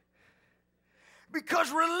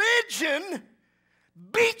 Because religion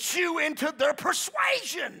beat you into their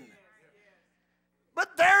persuasion.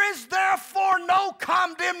 But there is therefore no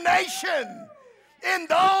condemnation in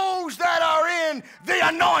those that are in the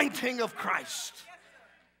anointing of Christ.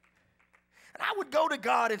 And I would go to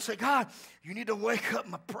God and say, God, you need to wake up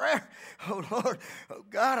my prayer. Oh, Lord, oh,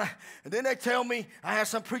 God. And then they tell me, I had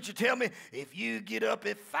some preacher tell me, if you get up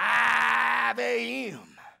at 5 a.m.,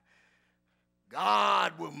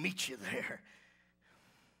 God will meet you there.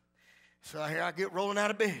 So here I get rolling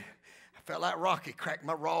out of bed. I felt like Rocky, cracked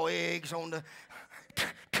my raw eggs on the...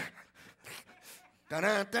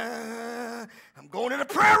 Da-da-da. I'm going in the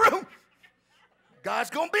prayer room. God's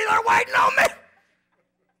going to be there waiting on me.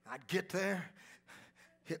 I'd get there,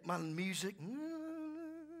 hit my music.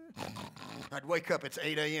 I'd wake up, it's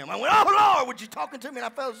 8 a.m. I went, oh, Lord, were you talking to me? And I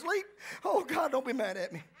fell asleep. Oh, God, don't be mad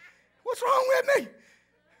at me. What's wrong with me?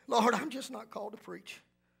 Lord, I'm just not called to preach.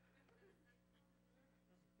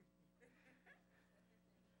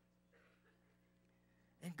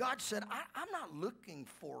 And God said, I'm not looking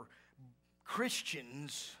for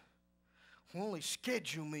Christians who only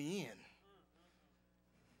schedule me in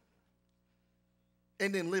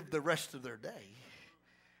and then live the rest of their day.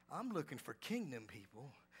 I'm looking for kingdom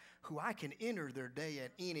people who I can enter their day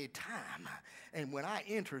at any time. And when I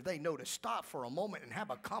enter, they know to stop for a moment and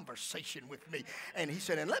have a conversation with me. And he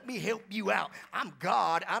said, and let me help you out. I'm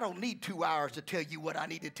God. I don't need 2 hours to tell you what I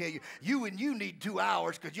need to tell you. You need 2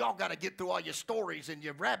 hours because y'all got to get through all your stories and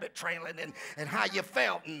your rabbit trailing and how you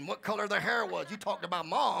felt and what color their hair was. You talked about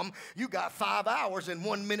mom. You got 5 hours in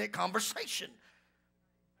 1 minute conversation.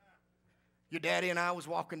 Your daddy and I was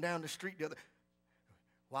walking down the street the other.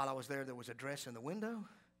 While I was there was a dress in the window.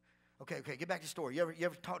 Okay, get back to the story. You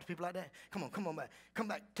ever talk to people like that? Come on back. Come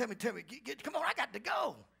back. Tell me. Come on, I got to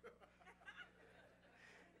go.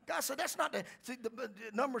 God said that's not the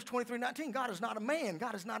Numbers 23:19. God is not a man.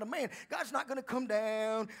 God is not a man. God's not going to come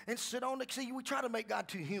down and sit on the, see, we try to make God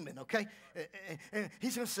too human, okay? And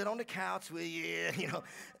he's going to sit on the couch with you,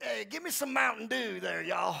 Hey, give me some Mountain Dew there,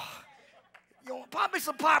 y'all. Pop me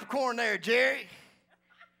some popcorn there, Jerry.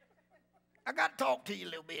 I got to talk to you a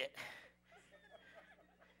little bit.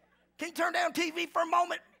 Can you turn down TV for a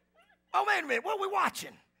moment? Oh, wait a minute. What are we watching?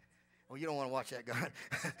 Oh, you don't want to watch that, God.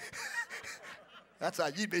 That's how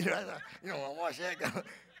you be. You don't want to watch that, God.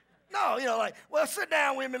 No, well, sit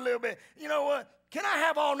down with me a little bit. You know what? Can I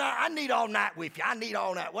have all night? I need all night with you. I need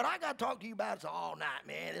all night. What I got to talk to you about is all night,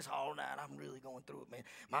 man. It's all night. I'm really going through it, man.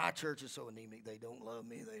 My church is so anemic. They don't love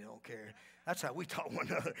me. They don't care. That's how we talk one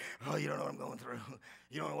another. Oh, you don't know what I'm going through.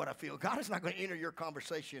 You don't know what I feel. God is not going to enter your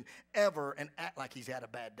conversation ever and act like he's had a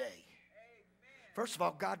bad day. Amen. First of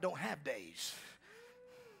all, God don't have days.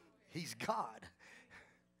 He's God.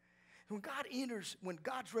 When God enters, when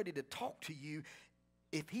God's ready to talk to you,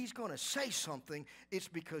 if he's going to say something, it's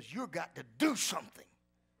because you've got to do something.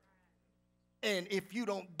 And if you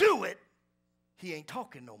don't do it, he ain't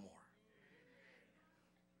talking no more.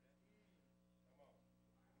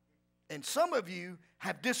 And some of you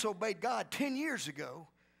have disobeyed God 10 years ago,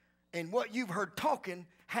 and what you've heard talking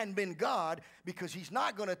hadn't been God, because he's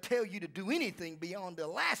not going to tell you to do anything beyond the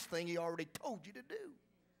last thing he already told you to do.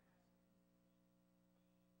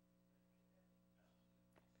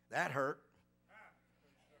 That hurt.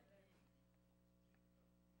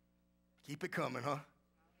 Keep it coming, huh?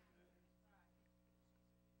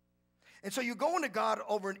 And so you're going to God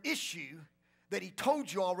over an issue that he told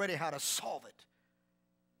you already how to solve it.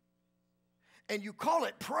 And you call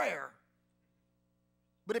it prayer.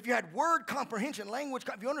 But if you had word comprehension, language,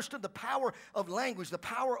 if you understood the power of language, the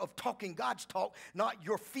power of talking God's talk, not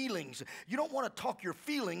your feelings. You don't want to talk your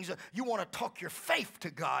feelings. You want to talk your faith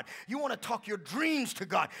to God. You want to talk your dreams to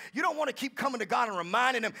God. You don't want to keep coming to God and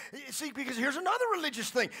reminding him. See, because here's another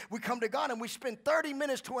religious thing. We come to God and we spend 30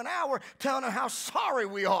 minutes to an hour telling him how sorry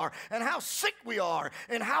we are and how sick we are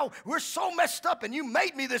and how we're so messed up and you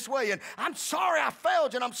made me this way and I'm sorry I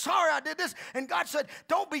failed and I'm sorry I did this. And God said,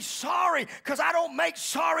 don't be sorry, because I don't make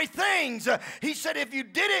sorry things. He said, if you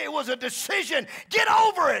did it, it was a decision. Get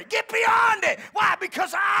over it. Get beyond it. Why?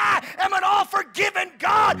 Because I am an all-forgiving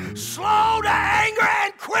God, slow to anger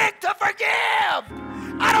and quick to forgive.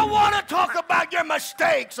 I don't want to talk about your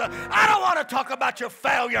mistakes. I don't want to talk about your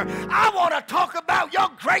failure. I want to talk about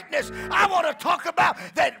your greatness. I want to talk about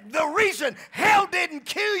that the reason hell didn't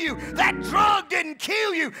kill you, that drug didn't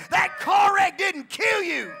kill you, that car wreck didn't kill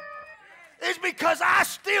you, is because I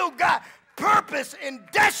still got purpose and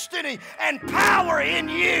destiny and power in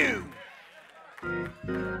you.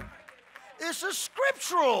 It's a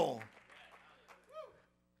scriptural.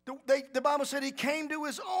 The Bible said he came to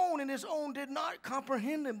his own, and his own did not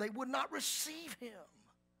comprehend him. They would not receive him.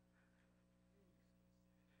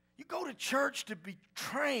 You go to church to be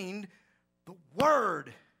trained the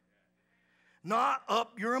word, not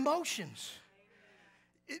up your emotions.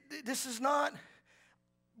 This is not,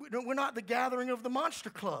 we're not the gathering of the Monster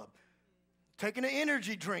Club. Taking an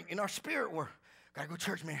energy drink in our spirit. Gotta go to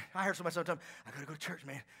church, man. I heard somebody sometimes, I gotta go to church,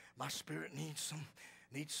 man. My spirit needs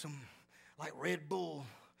some like Red Bull.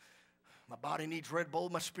 My body needs Red Bull.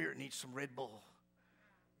 My spirit needs some Red Bull.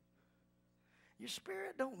 Your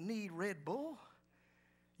spirit don't need Red Bull.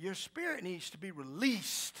 Your spirit needs to be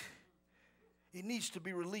released. It needs to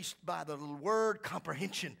be released by the word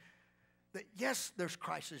comprehension. That yes, there's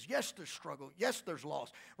crisis. Yes, there's struggle. Yes, there's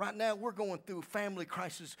loss. Right now, we're going through family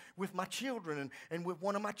crisis with my children and with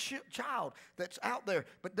one of my child that's out there.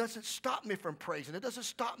 But it doesn't stop me from praising. It doesn't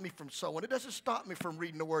stop me from sowing. It doesn't stop me from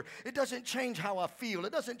reading the word. It doesn't change how I feel.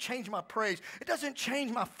 It doesn't change my praise. It doesn't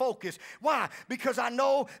change my focus. Why? Because I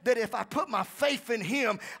know that if I put my faith in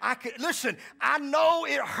him, I can. Listen, I know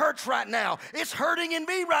it hurts right now. It's hurting in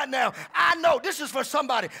me right now. I know. This is for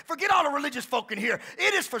somebody. Forget all the religious folk in here.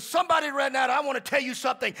 It is for somebody right now. I want to tell you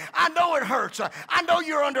something. I know it hurts. I know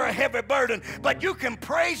you're under a heavy burden, but you can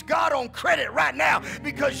praise God on credit right now,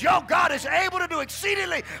 because your God is able to do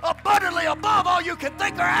exceedingly abundantly above all you can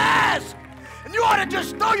think or ask. And you ought to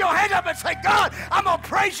just throw your hands up and say, God, I'm going to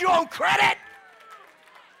praise you on credit.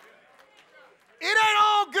 It ain't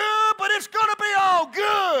all good, but it's going to be all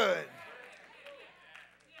good.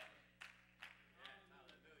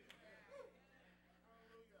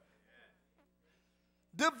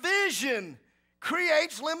 Division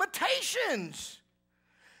creates limitations.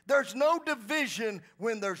 There's no division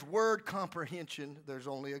when there's word comprehension. There's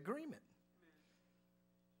only agreement.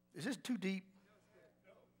 Is this too deep?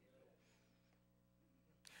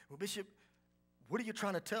 Well, Bishop, what are you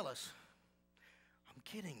trying to tell us? I'm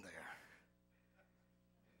getting there.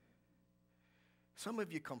 Some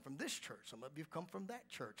of you come from this church. Some of you come from that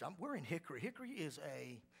church. We're in Hickory. Hickory is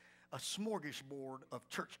a smorgasbord of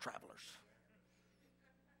church travelers.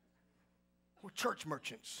 We're church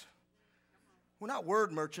merchants. We're not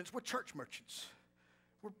word merchants. We're church merchants.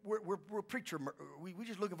 We're preacher. We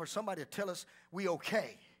just looking for somebody to tell us we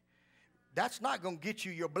okay. That's not going to get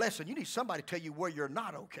you your blessing. You need somebody to tell you where you're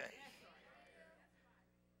not okay.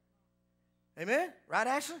 Amen? Right,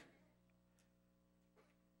 Ashley?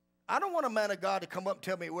 I don't want a man of God to come up and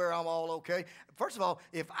tell me where I'm all okay. First of all,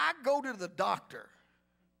 if I go to the doctor,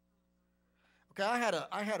 okay,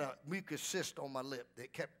 I had a mucus cyst on my lip that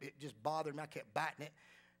it just bothered me. I kept biting it.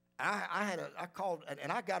 I called,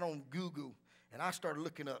 and I got on Google, and I started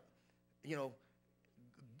looking up,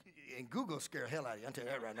 and Google scared the hell out of you. I'll tell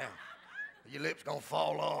you that right now. Your lip's going to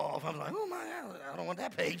fall off. I'm like, oh, my God, I don't want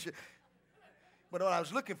that page. But what I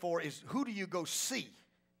was looking for is, who do you go see?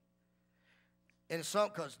 And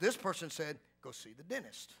because this person said, go see the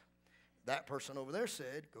dentist. That person over there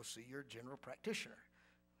said, go see your general practitioner.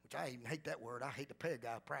 Which I even hate that word. I hate to pay a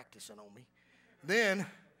guy practicing on me. Then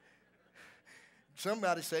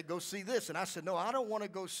Somebody said, go see this. And I said, no, I don't want to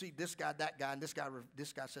go see this guy, that guy. And this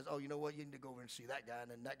guy says, oh, you know what? You need to go over and see that guy.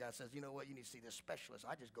 And then that guy says, you know what? You need to see this specialist.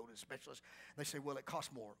 I just go to the specialist. And they say, well, it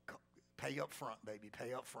costs more. Pay up front, baby.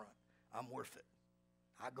 Pay up front. I'm worth it.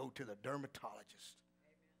 I go to the dermatologist.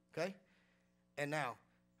 Okay? And now,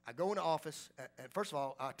 I go in the office. And first of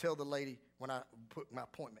all, I tell the lady when I put my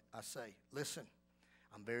appointment, I say, listen,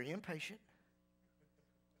 I'm very impatient.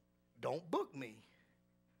 Don't book me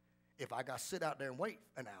if I got to sit out there and wait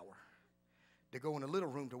an hour, to go in the little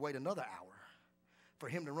room to wait another hour, for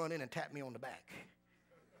him to run in and tap me on the back.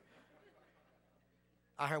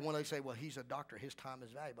 I heard one lady say, well, he's a doctor. His time is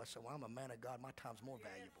valuable. I said, well, I'm a man of God. My time's more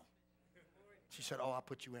valuable. She said, oh, I'll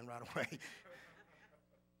put you in right away.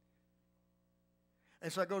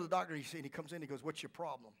 And so I go to the doctor, and he comes in, he goes, what's your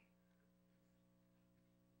problem?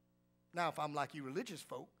 Now, if I'm like you religious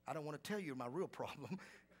folk, I don't want to tell you my real problem.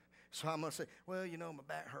 So I'm going to say, well, you know, my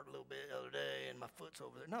back hurt a little bit the other day and my foot's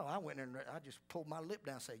over there. No, I went in there and I just pulled my lip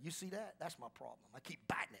down and said, you see that? That's my problem. I keep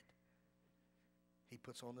biting it. He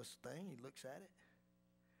puts on this thing. He looks at it.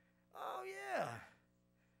 Oh, yeah.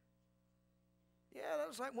 Yeah, that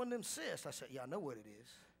was like one of them cysts. I said, yeah, I know what it is.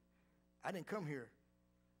 I didn't come here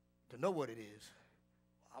to know what it is.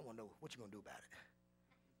 I want to know what you're going to do about it.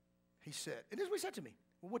 He said, and this is what he said to me.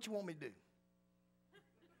 Well, what you want me to do?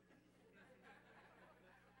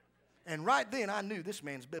 And right then, I knew this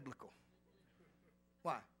man's biblical.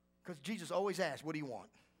 Why? Because Jesus always asked, what do you want?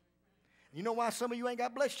 You know why some of you ain't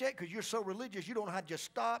got blessed yet? Because you're so religious, you don't know how to just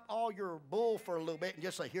stop all your bull for a little bit and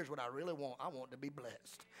just say, here's what I really want. I want to be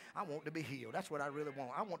blessed. I want to be healed. That's what I really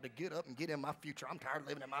want. I want to get up and get in my future. I'm tired of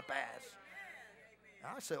living in my past.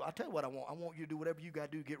 I said, I'll tell you what I want. I want you to do whatever you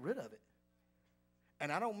got to do to get rid of it.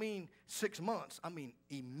 And I don't mean 6 months. I mean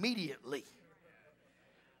immediately.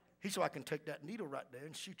 He said, I can take that needle right there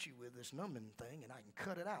and shoot you with this numbing thing, and I can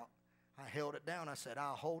cut it out. I held it down. I said,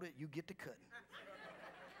 I'll hold it. You get to cutting.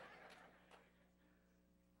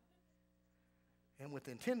 And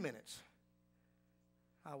within 10 minutes,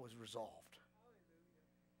 I was resolved.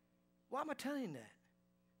 Why am I telling you that?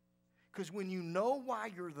 Because when you know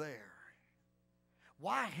why you're there,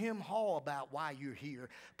 why hem-haw about why you're here?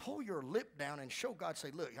 Pull your lip down and show God, say,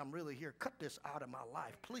 look, I'm really here. Cut this out of my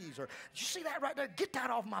life, please. Or, you see that right there? Get that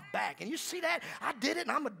off my back. And you see that? I did it,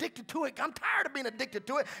 and I'm addicted to it. I'm tired of being addicted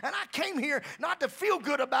to it. And I came here not to feel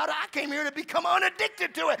good about it. I came here to become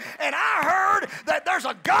unaddicted to it. And I heard that there's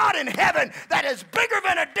a God in heaven that is bigger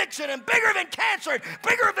than addiction and bigger than cancer and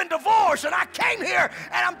bigger than divorce. And I came here,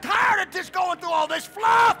 and I'm tired of just going through all this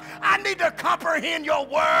fluff. I need to comprehend your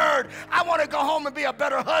word. I want to go home and be a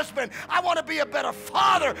better husband. I want to be a better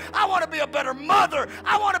father. I want to be a better mother.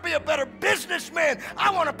 I want to be a better businessman.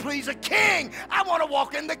 I want to please a king. I want to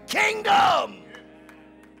walk in the kingdom.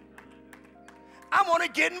 I want to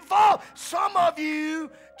get involved. Some of you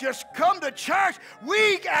just come to church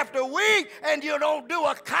week after week and you don't do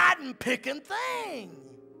a cotton picking thing.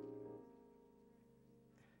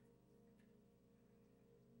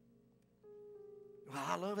 Well,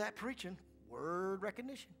 I love that preaching. Word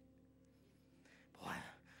recognition. Boy,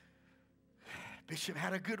 Bishop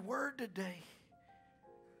had a good word today.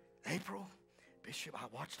 April, Bishop, I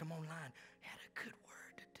watched him online. Had a good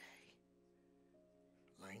word today.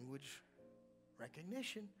 Language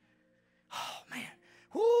recognition. Oh, man.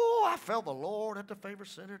 Ooh, I felt the Lord at the Favor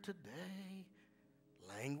Center today.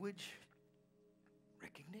 Language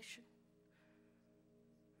recognition.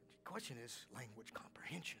 The question is language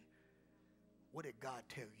comprehension. What did God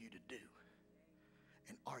tell you to do?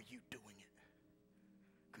 And are you doing it?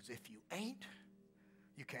 Because if you ain't,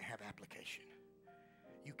 you can't have application.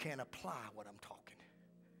 You can't apply what I'm talking.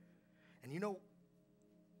 And you know,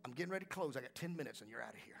 I'm getting ready to close. I got 10 minutes and you're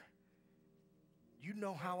out of here. You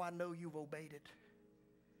know how I know you've obeyed it?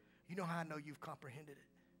 You know how I know you've comprehended it?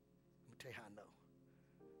 Let me tell you how I know.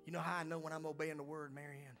 You know how I know when I'm obeying the word,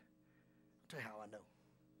 Marianne? I'll tell you how I know.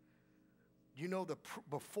 You know the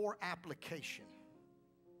before application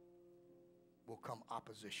will come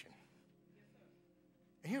opposition.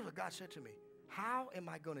 And here's what God said to me. How am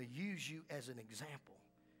I going to use you as an example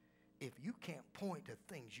if you can't point to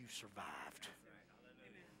things you survived?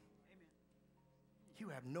 You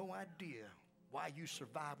have no idea why you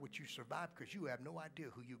survived what you survived because you have no idea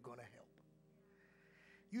who you're going to help.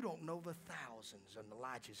 You don't know the thousands and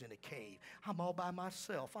Elijah's in a cave. I'm all by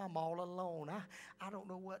myself. I'm all alone. I don't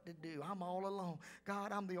know what to do. I'm all alone.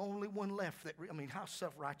 God, I'm the only one left that, how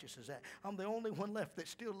self-righteous is that? I'm the only one left that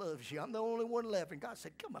still loves you. I'm the only one left. And God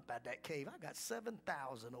said, come up out that cave. I got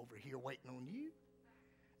 7,000 over here waiting on you.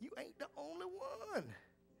 You ain't the only one.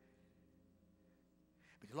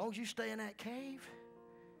 But as long as you stay in that cave,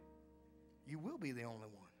 you will be the only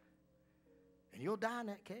one. And you'll die in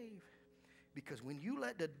that cave. Because when you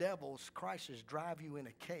let the devil's crisis drive you in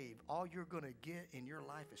a cave, all you're going to get in your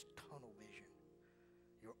life is tunnel vision.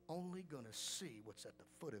 You're only going to see what's at the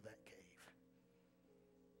foot of that cave.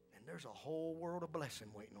 And there's a whole world of blessing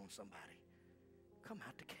waiting on somebody. Come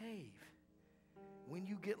out the cave. When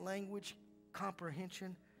you get language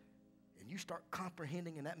comprehension, and you start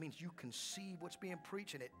comprehending, and that means you conceive what's being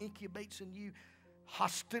preached, and it incubates in you,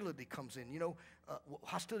 hostility comes in. You know,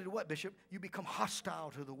 hostility to what, Bishop? You become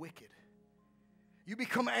hostile to the wicked. You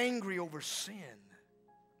become angry over sin.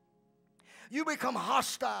 You become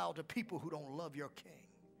hostile to people who don't love your king.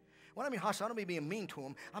 When I mean hostile, I don't mean being mean to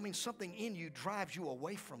them. I mean something in you drives you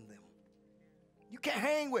away from them. You can't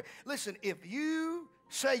hang with. Listen, if you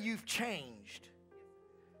say you've changed,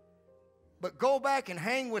 but go back and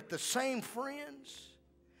hang with the same friends,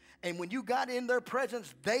 and when you got in their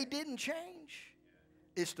presence, they didn't change,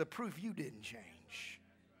 it's the proof you didn't change.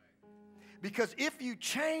 Because if you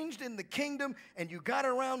changed in the kingdom and you got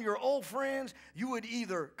around your old friends, you would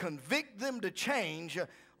either convict them to change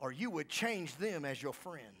or you would change them as your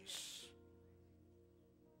friends.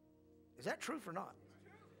 Is that truth or not?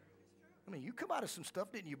 I mean, you come out of some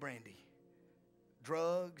stuff, didn't you, Brandy?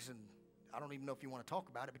 Drugs, and I don't even know if you want to talk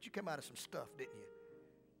about it, but you came out of some stuff, didn't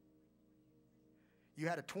you? You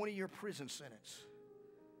had a 20-year prison sentence.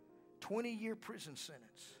 20-year prison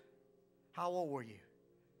sentence. How old were you?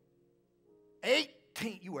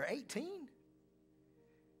 18. You were 18?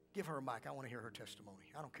 Give her a mic. I want to hear her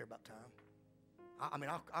testimony. I don't care about time.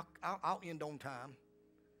 I'll end on time.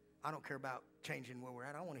 I don't care about changing where we're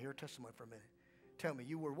at. I want to hear her testimony for a minute. Tell me,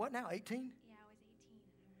 you were what now, 18? Yeah, I was 18. I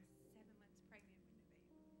was 7 months pregnant with the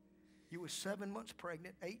baby. You were 7 months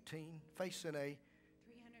pregnant, 18, facing a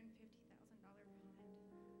 $350,000 bond.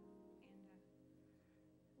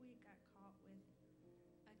 And we got caught with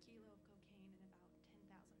a kilo of cocaine and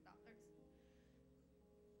about $10,000.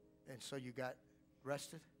 And so you got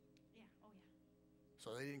arrested? Yeah, oh yeah.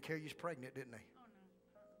 So they didn't care you was pregnant, didn't they? Oh no.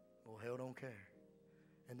 Well, hell don't care.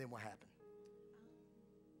 And then what happened?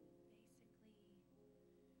 Basically,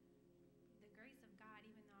 the grace of God,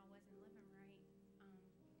 even though I wasn't living right,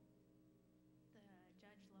 the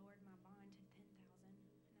judge lowered my bond to $10,000, and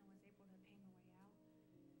I was able to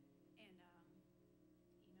pay my way out.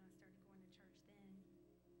 And I started going to church then,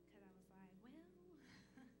 because I was like, well,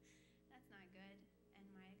 that's not good. And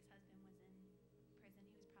my ex-husband was in prison.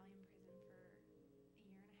 He was probably in prison for a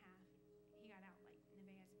year and a half. He got out like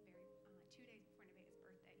Nevaeh's 2 days before Nevaeh's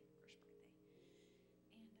birthday, first birthday.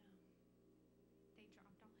 And they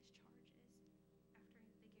dropped all his charges. After they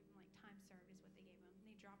gave him like time served is what they gave him.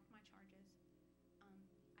 They dropped my charges. I didn't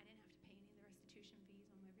have to pay any of the restitution fees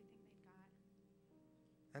on everything they'd got.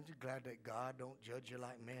 I'm just glad that God don't judge you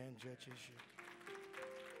like man judges you.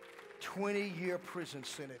 20-year prison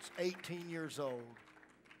sentence, 18 years old,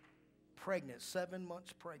 pregnant, 7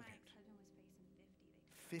 months pregnant. My ex-husband was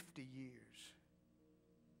facing 50. 50 years.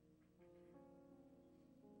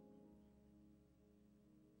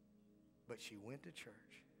 But she went to church.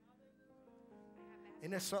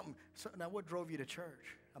 Isn't that something? Now, what drove you to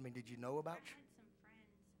church? I mean, did you know about I you? had some friends.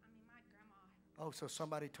 My grandma. Oh, so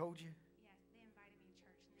somebody told you? Yes, they invited me to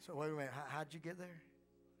church. So wait a minute, how'd you get there? My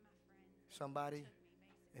friend. Somebody Took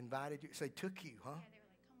me, basically. invited you? So they took you, huh? Yeah, they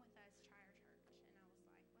were like, come with us, try our church.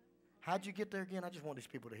 And I was like, well. How'd you get there again? I just want these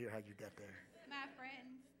people to hear how you got there. My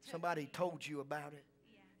friends. Somebody told you about it.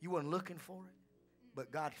 Yeah. You weren't looking for it,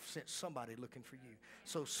 but God sent somebody looking for you.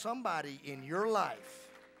 So somebody in your life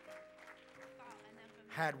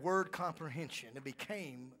had word comprehension and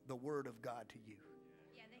became the word of God to you.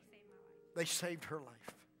 Yeah, they saved my life. They saved her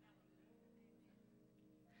life.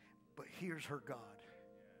 But here's her God,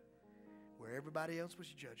 where everybody else was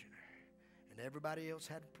judging her, and everybody else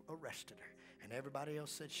had arrested her, and everybody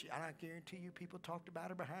else said she. And I guarantee you, people talked about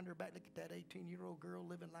her behind her back. Look at that 18-year-old girl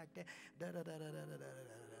living like that.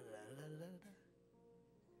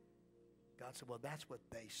 God said, well, that's what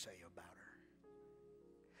they say about her.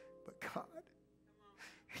 But God,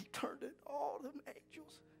 He turned at all them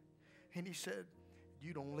angels, and He said,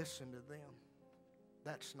 you don't listen to them.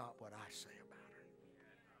 That's not what I say about her.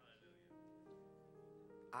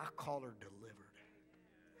 I call her delivered.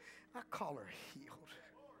 I call her healed.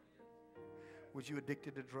 Was you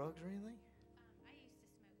addicted to drugs or anything? I used to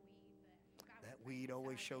smoke weed, but God That was weed my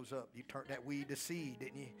always son. shows up. You turned that weed to seed,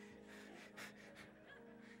 didn't you?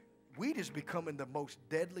 Weed is becoming the most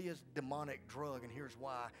deadliest demonic drug, and here's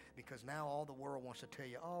why. Because now all the world wants to tell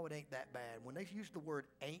you, oh, it ain't that bad. When they use the word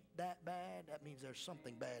ain't that bad, that means there's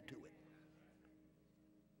something bad to it.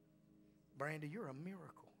 Brandy, you're a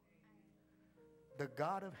miracle. The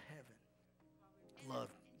God of heaven. And Love.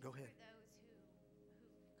 and Go ahead. For those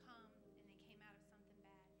who come and they came out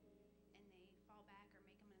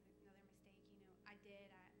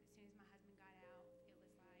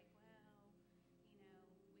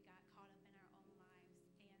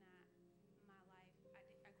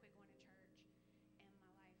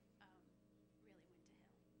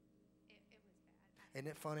Isn't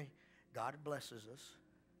it funny? God blesses us.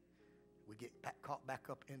 We get caught back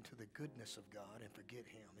up into the goodness of God and forget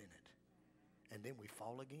Him in it. And then we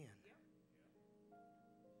fall again.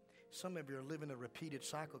 Some of you are living a repeated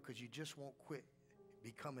cycle because you just won't quit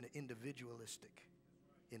becoming individualistic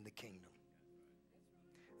in the kingdom.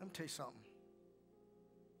 Let me tell you something.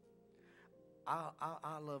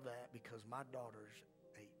 I love that because my daughter's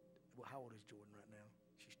 8. Well, how old is Jordan right now?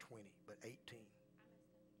 She's 20, but 18.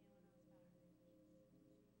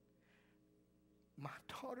 My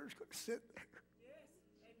daughter's going to sit there. Yes,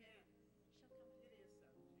 amen. It is so.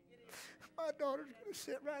 It is. My daughter's going to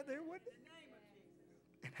sit right there with In it the name of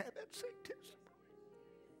Jesus. and have that same testimony.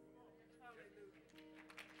 Hallelujah.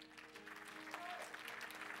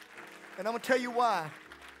 And I'm going to tell you why.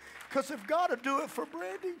 Because if God will do it for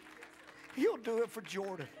Brandy, He'll do it for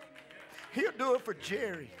Jordan. He'll do it for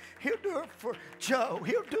Jerry. He'll do it for Joe.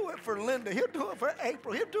 He'll do it for Linda. He'll do it for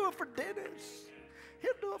April. He'll do it for Dennis.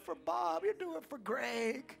 He'll do it for Bob. He'll do it for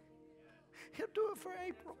Greg. He'll do it for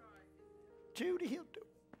April. Judy, He'll do it.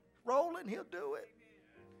 Roland, He'll do it.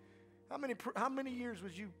 How many years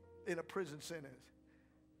was you in a prison sentence?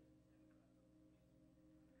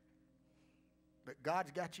 But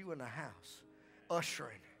God's got you in the house,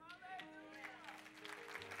 ushering.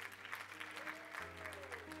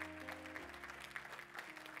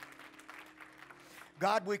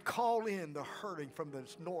 God, we call in the hurting from the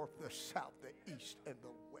north, the south, the east, and the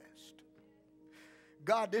west.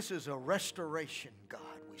 God, this is a restoration, God,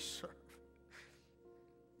 we serve.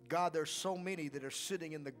 God, there's so many that are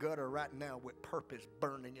sitting in the gutter right now with purpose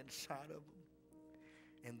burning inside of them.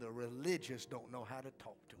 And the religious don't know how to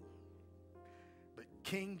talk to them. But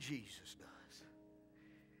King Jesus does.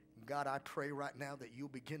 God, I pray right now that you'll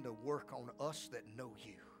begin to work on us that know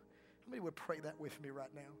you. How many would pray that with me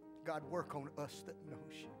right now? God, work on us that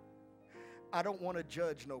knows you. I don't want to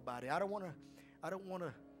judge nobody. I don't want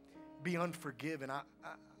to be unforgiving.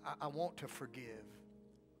 I want to forgive.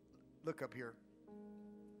 Look up here.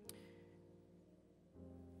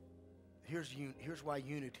 Here's why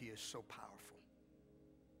unity is so powerful.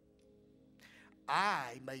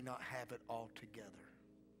 I may not have it all together,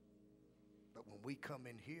 but when we come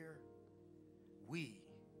in here, we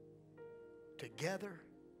together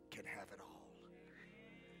can have it all.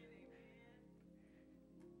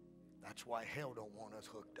 That's why hell don't want us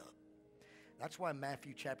hooked up. That's why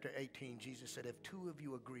Matthew chapter 18, Jesus said, if two of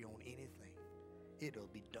you agree on anything, it'll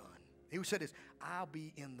be done. He said this, I'll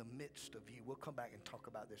be in the midst of you. We'll come back and talk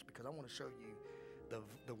about this because I want to show you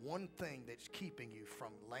the one thing that's keeping you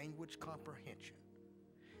from language comprehension.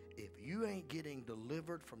 If you ain't getting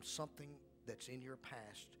delivered from something that's in your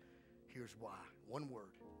past, here's why. One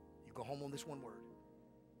word. You go home on this one word.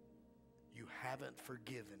 You haven't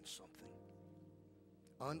forgiven something.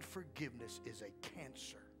 Unforgiveness is a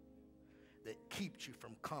cancer that keeps you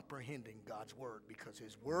from comprehending God's word because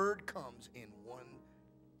His word comes in one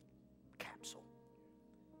capsule.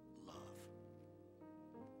 Love.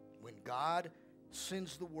 When God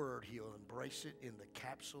sends the word, He'll embrace it in the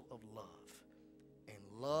capsule of love. And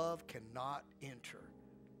love cannot enter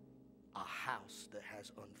a house that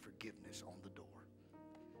has unforgiveness on the door.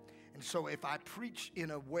 And so if I preach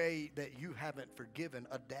in a way that you haven't forgiven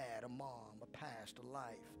a dad, a mom, a past, a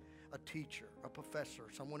life, a teacher, a professor,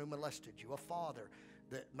 someone who molested you, a father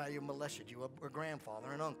that may have molested you, a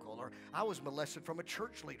grandfather, an uncle, or I was molested from a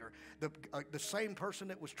church leader. The same person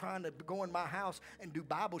that was trying to go in my house and do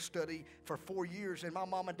Bible study for 4 years in my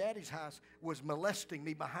mom and daddy's house was molesting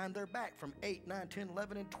me behind their back from 8, 9, 10,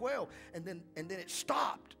 11, and 12. And then it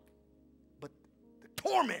stopped. But the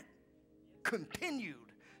torment continued.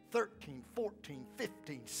 13, 14,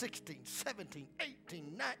 15, 16, 17,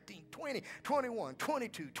 18, 19, 20, 21,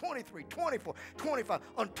 22, 23, 24, 25,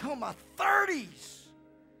 until my 30s.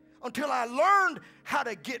 Until I learned how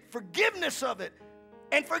to get forgiveness of it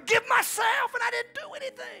and forgive myself, and I didn't do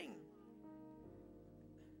anything.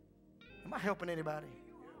 Am I helping anybody?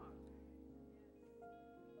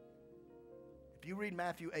 If you read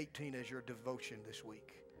Matthew 18 as your devotion this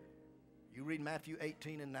week, you read Matthew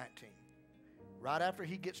 18 and 19. Right after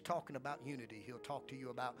he gets talking about unity, he'll talk to you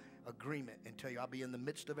about agreement and tell you, I'll be in the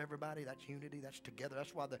midst of everybody. That's unity. That's together.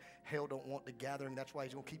 That's why the hell don't want the gathering. That's why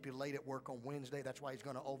he's going to keep you late at work on Wednesday. That's why he's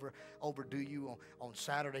going to overdo you on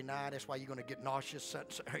Saturday night. That's why you're going to get nauseous.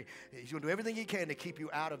 He's going to do everything he can to keep you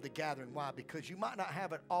out of the gathering. Why? Because you might not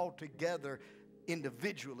have it all together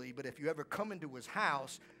individually, but if you ever come into his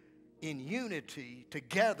house in unity,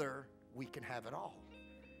 together, we can have it all.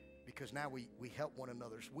 Because now we help one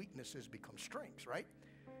another's weaknesses become strengths, right?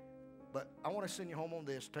 But I want to send you home on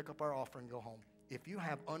this. Take up our offering and go home. If you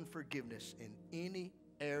have unforgiveness in any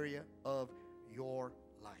area of your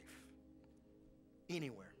life,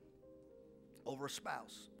 anywhere, over a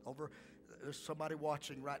spouse, there's somebody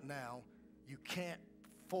watching right now, you can't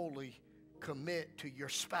fully commit to your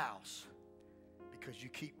spouse because you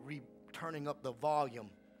keep turning up the volume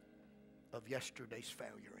of yesterday's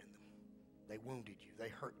failure in them. They wounded you. They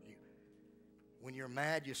hurt you. When you're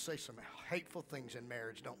mad, you say some hateful things in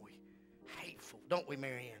marriage, don't we? Hateful, don't we,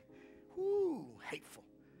 Marianne? Whoo, hateful.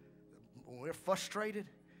 When we're frustrated,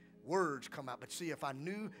 words come out. But see, if I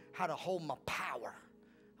knew how to hold my power,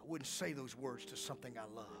 I wouldn't say those words to something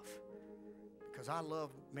I love. Because I love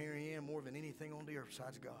Marianne more than anything on the earth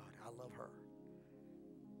besides God. I love her.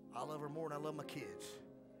 I love her more than I love my kids.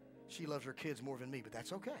 She loves her kids more than me, but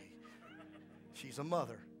that's okay. She's a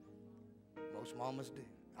mother. Most mamas do.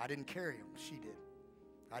 I didn't carry them. She did.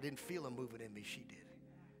 I didn't feel them moving in me. She did.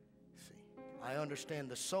 See, I understand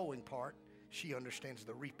the sowing part. She understands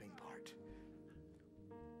the reaping part.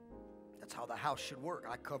 That's how the house should work.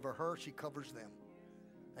 I cover her. She covers them.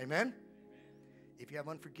 Amen? If you have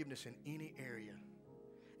unforgiveness in any area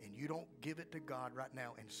and you don't give it to God right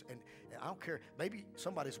now, and I don't care, maybe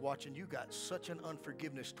somebody's watching, you got such an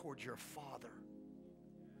unforgiveness towards your father.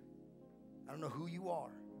 I don't know who you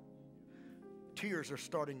are. Tears are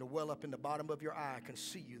starting to well up in the bottom of your eye. I can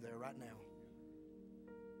see you there right now.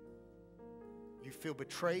 You feel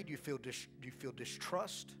betrayed. You feel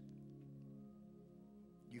distrust.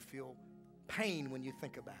 You feel pain when you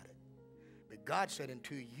think about it. But God said,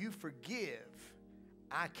 until you forgive,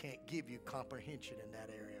 I can't give you comprehension in that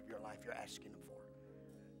area of your life you're asking Him for.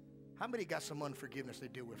 How many got some unforgiveness they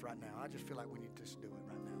deal with right now? I just feel like we need to just do it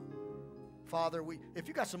right now. Father, if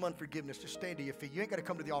you got some unforgiveness, just stand to your feet. You ain't got to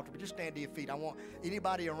come to the altar, but just stand to your feet. I want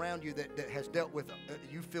anybody around you that has dealt with,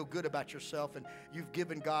 you feel good about yourself and you've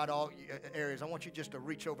given God all areas. I want you just to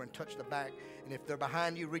reach over and touch the back. And if they're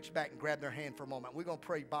behind you, reach back and grab their hand for a moment. We're going to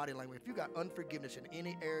pray body language. If you got unforgiveness in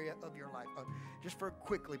any area of your life, just for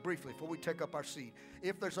quickly, briefly, before we take up our seat.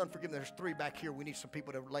 If there's unforgiveness, there's 3 back here we need some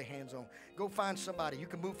people to lay hands on. Go find somebody. You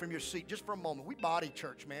can move from your seat just for a moment. We body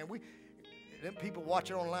church, man. Them people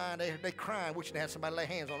watching online, they crying, wishing they had somebody lay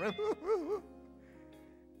hands on them.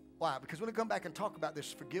 Why? Because when we come back and talk about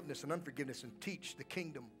this forgiveness and unforgiveness and teach the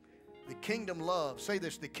kingdom love. Say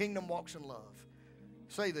this, the kingdom walks in love.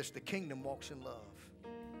 Say this, the kingdom walks in love.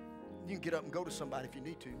 You can get up and go to somebody if you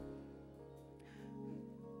need to.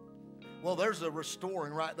 Well, there's a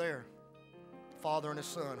restoring right there. Father and his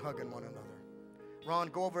son hugging one another. Ron,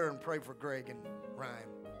 go over and pray for Greg and Ryan.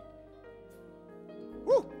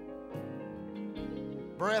 Woo!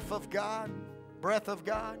 Breath of God, breath of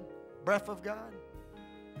God, breath of God.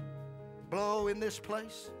 Blow in this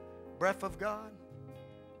place, breath of God.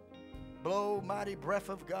 Blow, mighty breath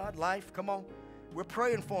of God. Life, come on. We're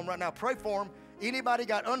praying for them right now. Pray for them. Anybody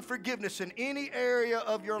got unforgiveness in any area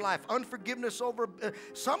of your life? Unforgiveness over,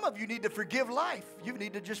 some of you need to forgive life. You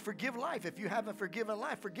need to just forgive life. If you haven't forgiven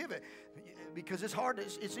life, forgive it. Because it's hard,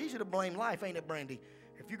 it's easy to blame life, ain't it, Brandy?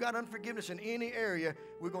 If you got unforgiveness in any area,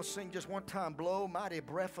 we're going to sing just one time. Blow, mighty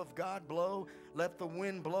breath of God, blow. Let the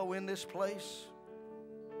wind blow in this place.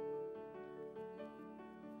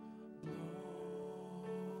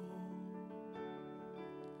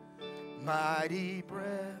 Mighty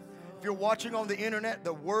breath. If you're watching on the internet,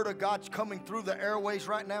 the word of God's coming through the airways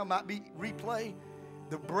right now. Might be replay.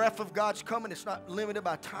 The breath of God's coming. It's not limited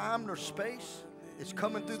by time nor space. It's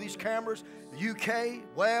coming through these cameras. The UK,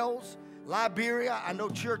 Wales, Liberia. I know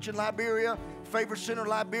church in Liberia, Favor Center,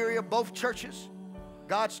 Liberia, both churches.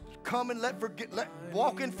 God's coming.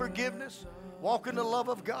 Walk in forgiveness. Walk in the love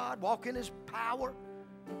of God. Walk in His power.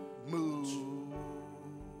 Move.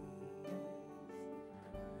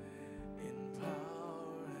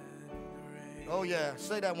 Oh yeah,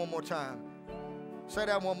 say that one more time. Say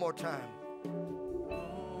that one more time.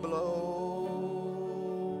 Blow.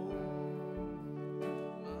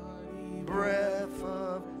 Breath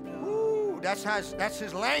of. Woo, that's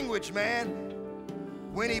His language, man.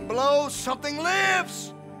 When He blows, something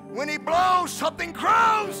lives. When He blows, something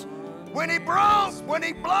grows. When He blows, when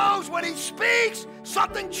He speaks,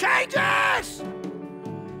 something changes.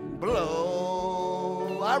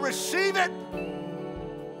 Blow. I receive it.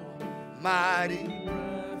 Mighty.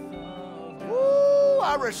 Woo,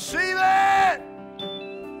 I receive it.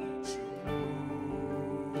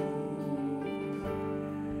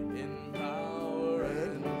 In power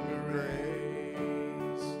and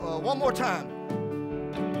grace. One more time.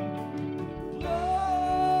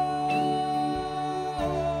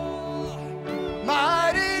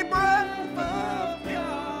 Mighty breath of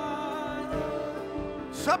God.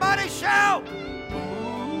 Somebody shout.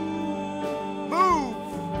 Move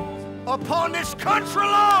upon this country,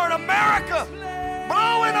 Lord, America.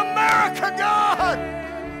 Blow in America, God.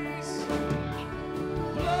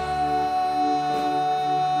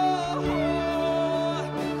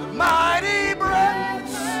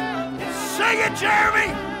 Sing it,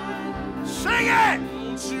 Jeremy. Sing it.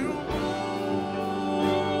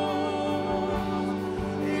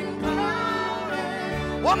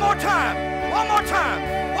 One more time. One more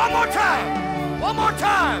time. One more time. One more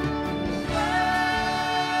time.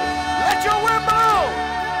 Let your wind blow.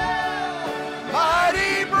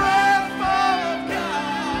 Mighty breath of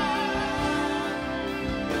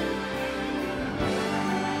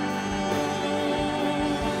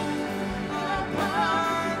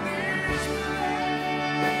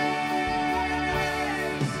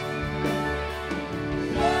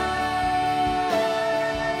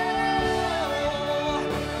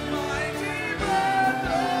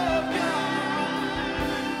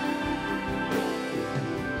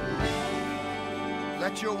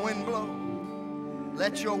Let your wind blow.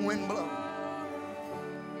 Let your wind blow.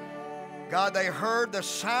 God, they heard the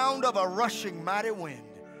sound of a rushing mighty wind.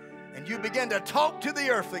 And you began to talk to the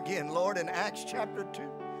earth again, Lord, in Acts chapter 2.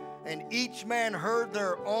 And each man heard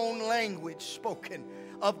their own language spoken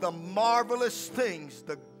of the marvelous things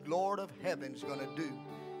the Lord of heaven's going to do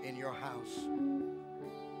in your house.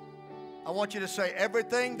 I want you to say,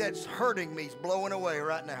 everything that's hurting me is blowing away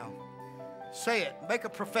right now. Say it. Make a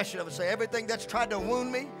profession of it. Say, everything that's tried to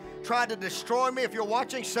wound me, tried to destroy me. If you're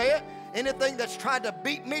watching, say it. Anything that's tried to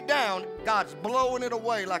beat me down, God's blowing it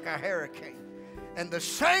away like a hurricane. And the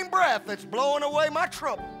same breath that's blowing away my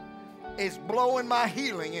trouble is blowing my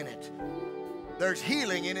healing in it. There's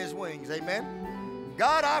healing in his wings. Amen.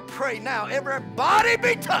 God, I pray now, everybody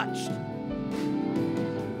be touched.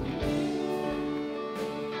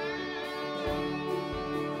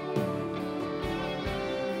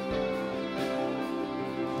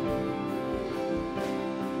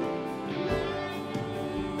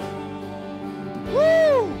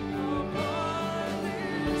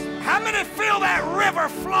 Feel that river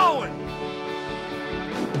flowing.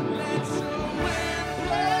 Let your wind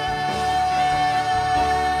blow.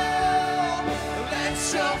 Let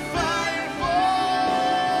your fire fall.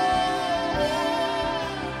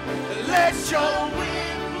 Let your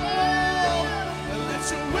wind blow. Let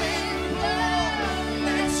your wind blow.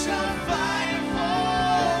 Let your fire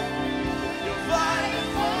fall. Your fire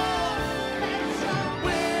fall. Let your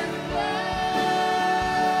wind blow.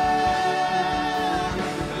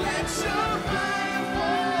 Let your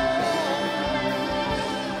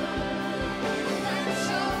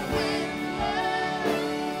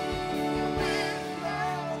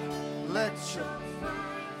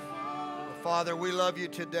Father, we love you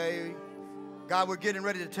today. God, we're getting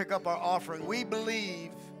ready to take up our offering. We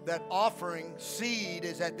believe that offering, seed,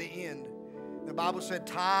 is at the end. The Bible said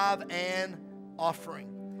tithe and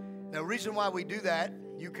offering. Now, the reason why we do that,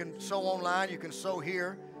 you can sow online, you can sow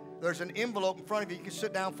here. There's an envelope in front of you. You can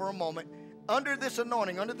sit down for a moment. Under this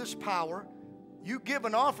anointing, under this power, you give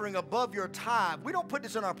an offering above your tithe. We don't put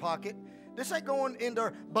this in our pocket. This ain't going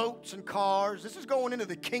into boats and cars. This is going into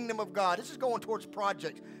the kingdom of God. This is going towards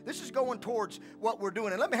projects. This is going towards what we're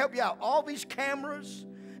doing. And let me help you out. All these cameras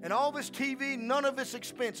and all this TV, none of this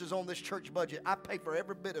expense is on this church budget. I pay for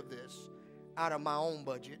every bit of this out of my own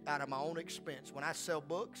budget, out of my own expense. When I sell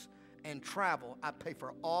books and travel, I pay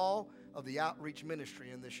for all of the outreach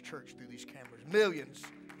ministry in this church through these cameras. Millions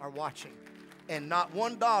are watching. And not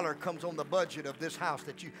 $1 comes on the budget of this house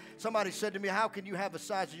that you. Somebody said to me, how can you have the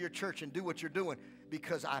size of your church and do what you're doing?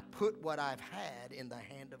 Because I put what I've had in the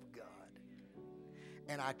hand of God.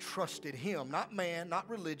 And I trusted him, not man, not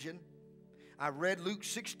religion. I read Luke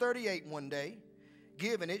 6:38 one day.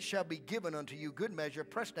 Give, and it shall be given unto you, good measure,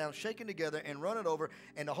 pressed down, shaken together, and run it over.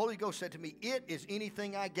 And the Holy Ghost said to me, it is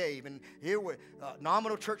anything I gave. And here,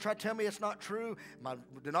 nominal church tried to tell me it's not true. My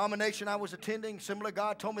denomination I was attending, Assembly of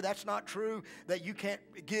God, told me that's not true, that you can't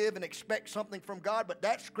give and expect something from God. But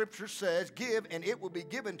that scripture says, give, and it will be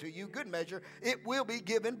given to you, good measure. It will be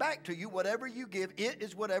given back to you. Whatever you give, it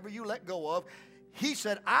is whatever you let go of. He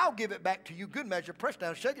said, I'll give it back to you, good measure, pressed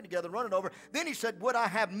down, shaken together, run it over. Then he said, would I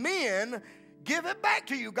have men give it back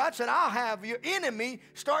to you? God said, I'll have your enemy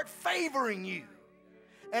start favoring you.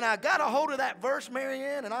 And I got a hold of that verse,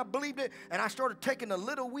 Marianne, and I believed it. And I started taking the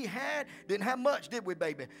little we had. Didn't have much, did we,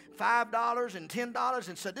 baby? $5 and $10,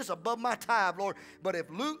 and said, this is above my tithe, Lord. But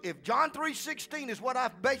if John 3:16 is what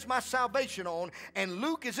I've based my salvation on, and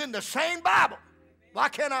Luke is in the same Bible, why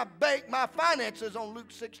can't I bake my finances on Luke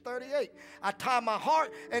 6:38? I tie my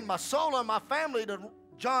heart and my soul and my family to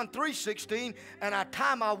John 3:16, and I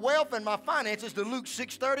tie my wealth and my finances to Luke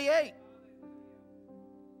 6:38.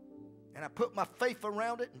 And I put my faith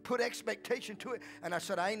around it and put expectation to it. And I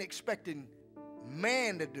said, I ain't expecting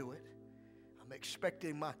man to do it. I'm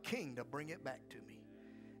expecting my King to bring it back to me.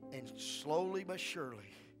 And slowly but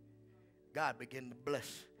surely, God began to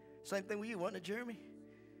bless. Same thing with you, wasn't it, Jeremy?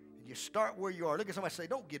 You start where you are. Look at somebody say,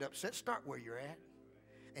 don't get upset. Start where you're at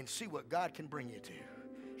and see what God can bring you to.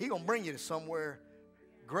 He's going to bring you to somewhere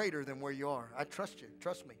greater than where you are. I trust you.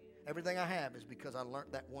 Trust me. Everything I have is because I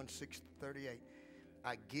learned that 1:6:38.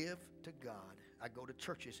 I give to God. I go to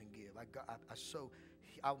churches and give.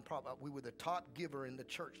 We were the top giver in the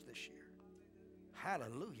church this year.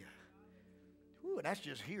 Hallelujah. Ooh, and that's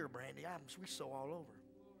just here, Brandy. We sow all over.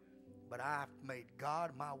 But I've made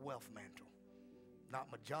God my wealth mantle.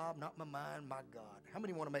 Not my job, not my mind, my God. How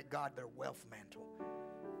many want to make God their wealth mantle?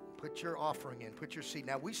 Put your offering in. Put your seed.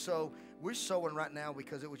 Now, we're sowing right now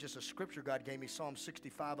because it was just a scripture God gave me, Psalm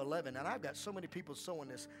 65:11. And I've got so many people sowing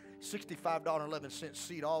this $65.11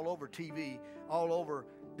 seed all over TV, all over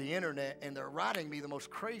the internet, and they're writing me the most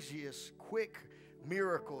craziest, quick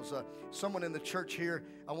miracles. Someone in the church here,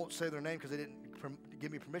 I won't say their name because they didn't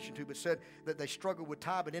give me permission to, but said that they struggled with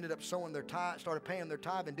tithe and ended up sowing their tithe, started paying their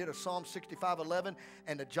tithe, and did a Psalm 65:11,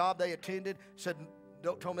 and the job they attended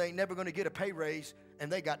told me they ain't never going to get a pay raise,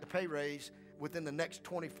 and they got the pay raise within the next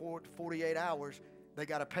 24 to 48 hours. They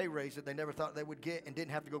got a pay raise that they never thought they would get and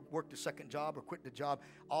didn't have to go work the second job or quit the job,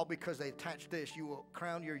 all because they attached this. You will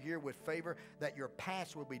crown your year with favor, that your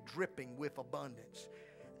past will be dripping with abundance.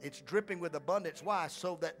 It's dripping with abundance. Why?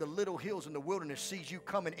 So that the little hills in the wilderness sees you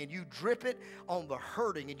coming, and you drip it on the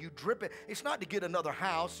hurting, and you drip it. It's not to get another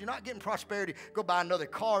house. You're not getting prosperity, go buy another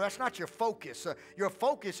car. That's not your focus. Your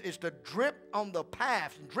focus is to drip on the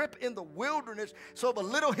path, drip in the wilderness, so the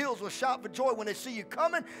little hills will shout for joy when they see you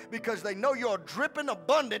coming, because they know you're dripping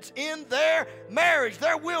abundance in their marriage,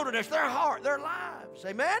 their wilderness, their heart, their lives.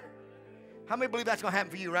 Amen? How many believe that's going to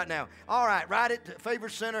happen for you right now? All right, write it to Favor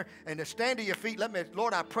Center and to stand to your feet.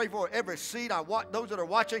 Lord, I pray for every seed. Those that are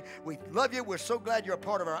watching, we love you. We're so glad you're a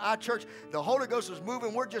part of our iChurch. The Holy Ghost is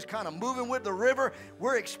moving. We're just kind of moving with the river.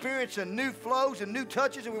 We're experiencing new flows and new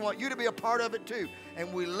touches, and we want you to be a part of it too.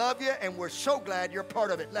 And we love you, and we're so glad you're a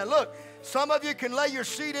part of it. Now, look, some of you can lay your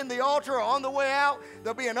seed in the altar or on the way out.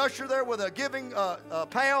 There'll be an usher there with a giving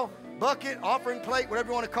pail, bucket, offering plate, whatever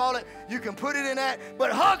you want to call it. You can put it in that.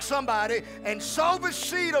 But hug somebody and sow the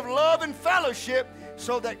seed of love and fellowship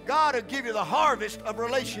so that God will give you the harvest of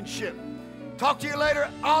relationship. Talk to you later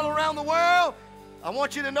all around the world. I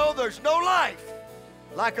want you to know there's no life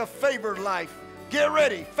like a favored life. Get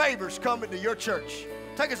ready. Favors coming to your church.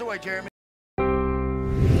 Take us away, Jeremy.